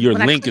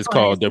link is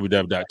called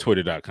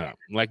www.twitter.com.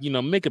 Like,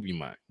 make up your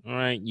mind. All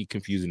right. You're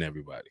confusing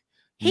everybody.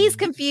 He's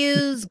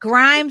confused.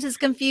 Grimes is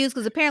confused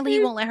because apparently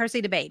he won't let her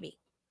see the baby.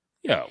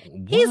 Yo,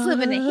 he's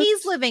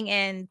living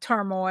in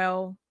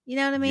turmoil. You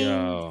know what I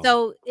mean?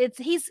 So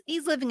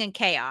he's living in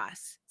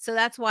chaos. So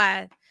that's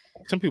why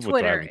some people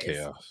thrive in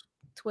chaos.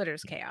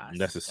 Twitter's chaos.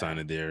 That's a sign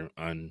of their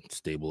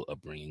unstable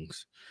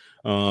upbringings.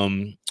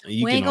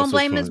 We ain't gonna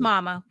blame his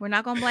mama. We're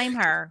not gonna blame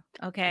her.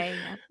 Okay.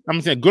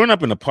 I'm saying, growing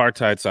up in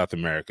apartheid South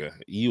America,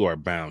 you are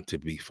bound to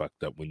be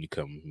fucked up when you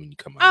come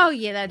out. Oh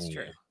yeah, that's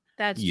true.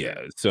 That's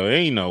true. So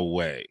ain't no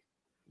way.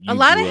 A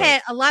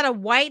lot of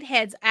white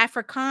heads,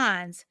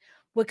 Afrikaans,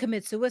 would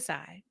commit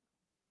suicide.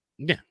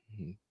 Yeah.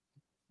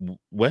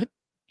 What?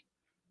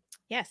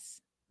 Yes.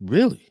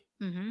 Really?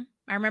 Mm-hmm.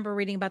 I remember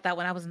reading about that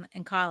when I was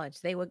in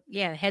college. They would,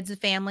 heads of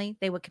family,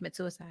 they would commit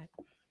suicide.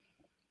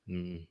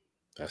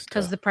 That's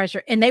because of the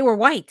pressure, and they were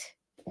white.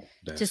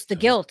 That's just the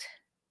guilt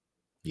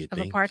of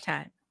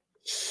apartheid.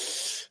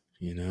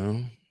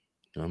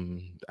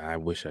 I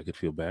wish I could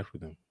feel bad for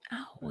them.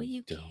 Oh well,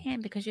 you can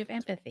because you have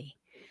empathy.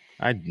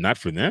 Not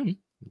for them.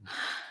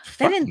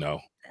 No.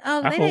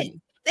 Oh, I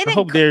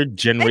hope their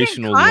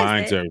generational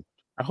lines are.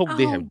 I hope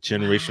they have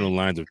generational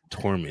lines of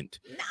torment.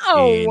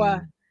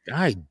 No.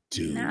 I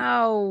do.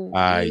 No,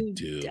 I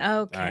do.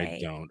 Okay. I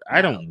don't. No.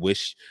 I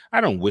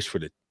don't wish for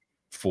the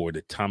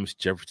Thomas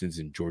Jeffersons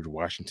and George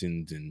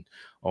Washingtons and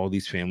all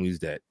these families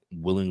that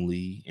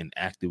willingly and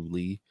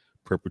actively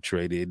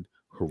perpetrated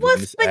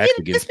horrendous acts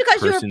against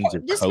persons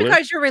of color.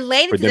 Because you're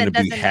related for to them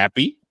to be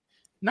happy.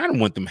 I don't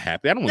want them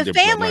happy. I don't want the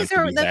their families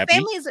to be happy.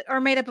 Families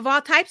are made up of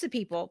all types of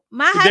people.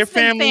 My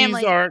husband's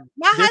family are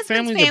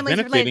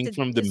benefiting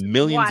from the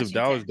millions of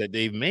dollars that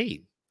they've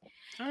made.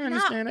 I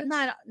understand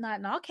that. Not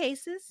in all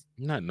cases.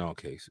 Not in all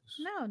cases.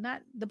 No,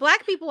 not the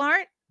black people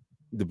aren't.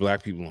 The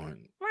black people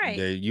aren't. Right.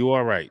 You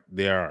are right.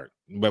 They aren't.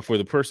 But for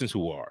the persons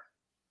who are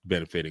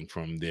benefiting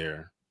from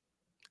their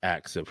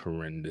acts of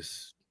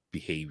horrendous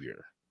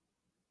behavior,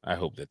 I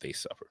hope that they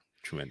suffer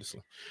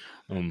tremendously.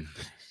 I'm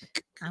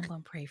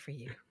going to pray for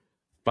you.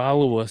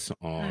 Follow us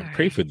on.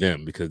 Pray for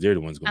them because they're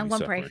the ones going to be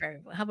suffering. I'm going to pray for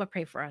everyone. How about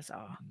pray for us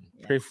all?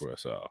 Pray for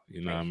us all.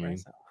 You know what I mean?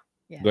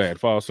 Yes. Go ahead.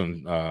 Follow us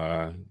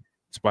on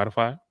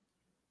Spotify.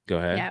 Go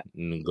ahead.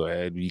 Yep. Go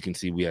ahead. You can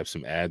see we have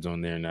some ads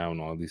on there now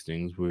and all these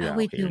things. We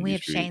do. We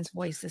have Shane's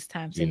voice this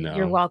time. So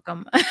you're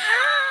welcome.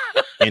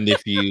 And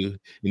if you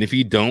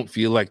don't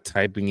feel like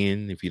typing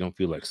in, if you don't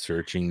feel like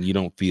searching, you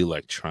don't feel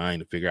like trying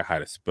to figure out how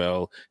to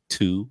spell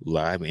 2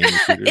 Live and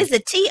Recruiters. Is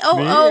it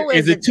TOO?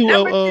 Is it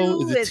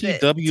 200? Is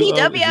it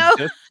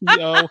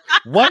TWO?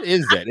 What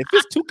is that? If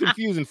it's too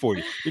confusing for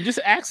you, then just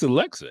ask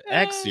Alexa,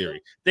 ask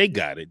Siri. They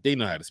got it. They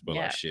know how to spell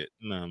our shit.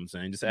 You know what I'm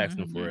saying? Just ask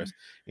them for us,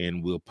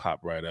 and we'll pop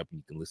right up. And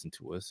you can listen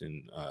to us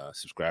and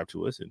subscribe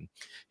to us and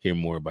hear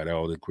more about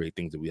all the great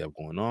things that we have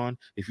going on.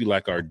 If you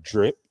like our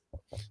drip,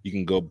 you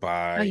can go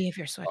buy if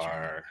you're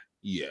our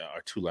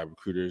 2 Live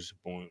Recruiters,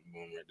 boom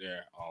right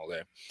there, all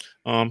that.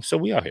 So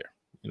we out here.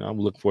 I'm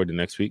looking forward to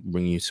next week,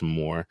 bringing you some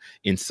more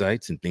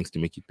insights and things to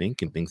make you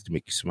think and things to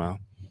make you smile.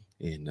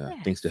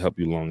 and things to help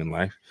you along in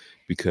life.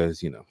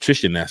 Because,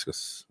 Trish didn't ask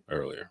us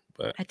earlier,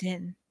 but I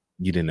didn't.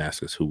 You didn't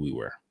ask us who we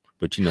were,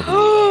 but you know who we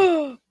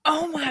are.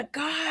 Oh my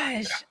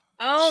gosh.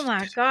 Oh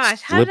my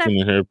gosh. How slipping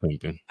in her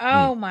pimping.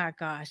 Oh my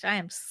gosh. I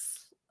am.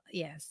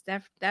 Yes,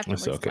 definitely.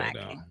 That's okay,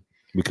 though.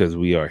 Because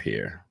we are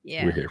here.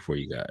 Yeah. We're here for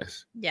you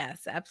guys.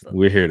 Yes, absolutely.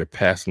 We're here to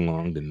pass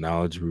along the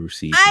knowledge we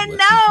received. I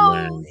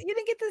know. You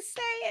didn't get to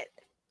say it.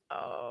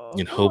 Oh.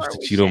 In hopes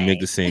that you don't make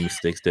the same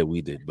mistakes that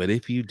we did. But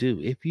if you do,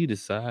 if you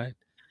decide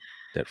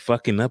that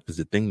fucking up is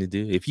the thing to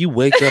do, if you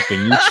wake up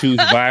and you choose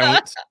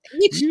violence,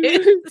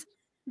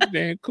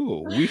 then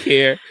cool. We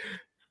here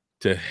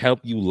to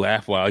help you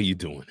laugh while you're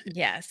doing it.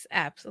 Yes,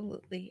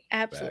 absolutely.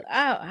 Absolutely.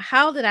 Oh,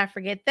 how did I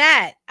forget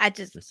that? I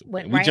just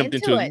went right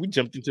into it. We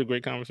jumped into a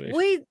great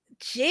conversation.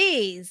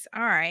 Jeez.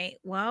 All right.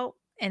 Well,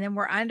 and then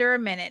we're under a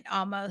minute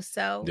almost.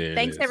 So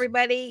thanks,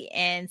 everybody,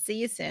 and see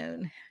you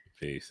soon.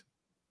 Peace.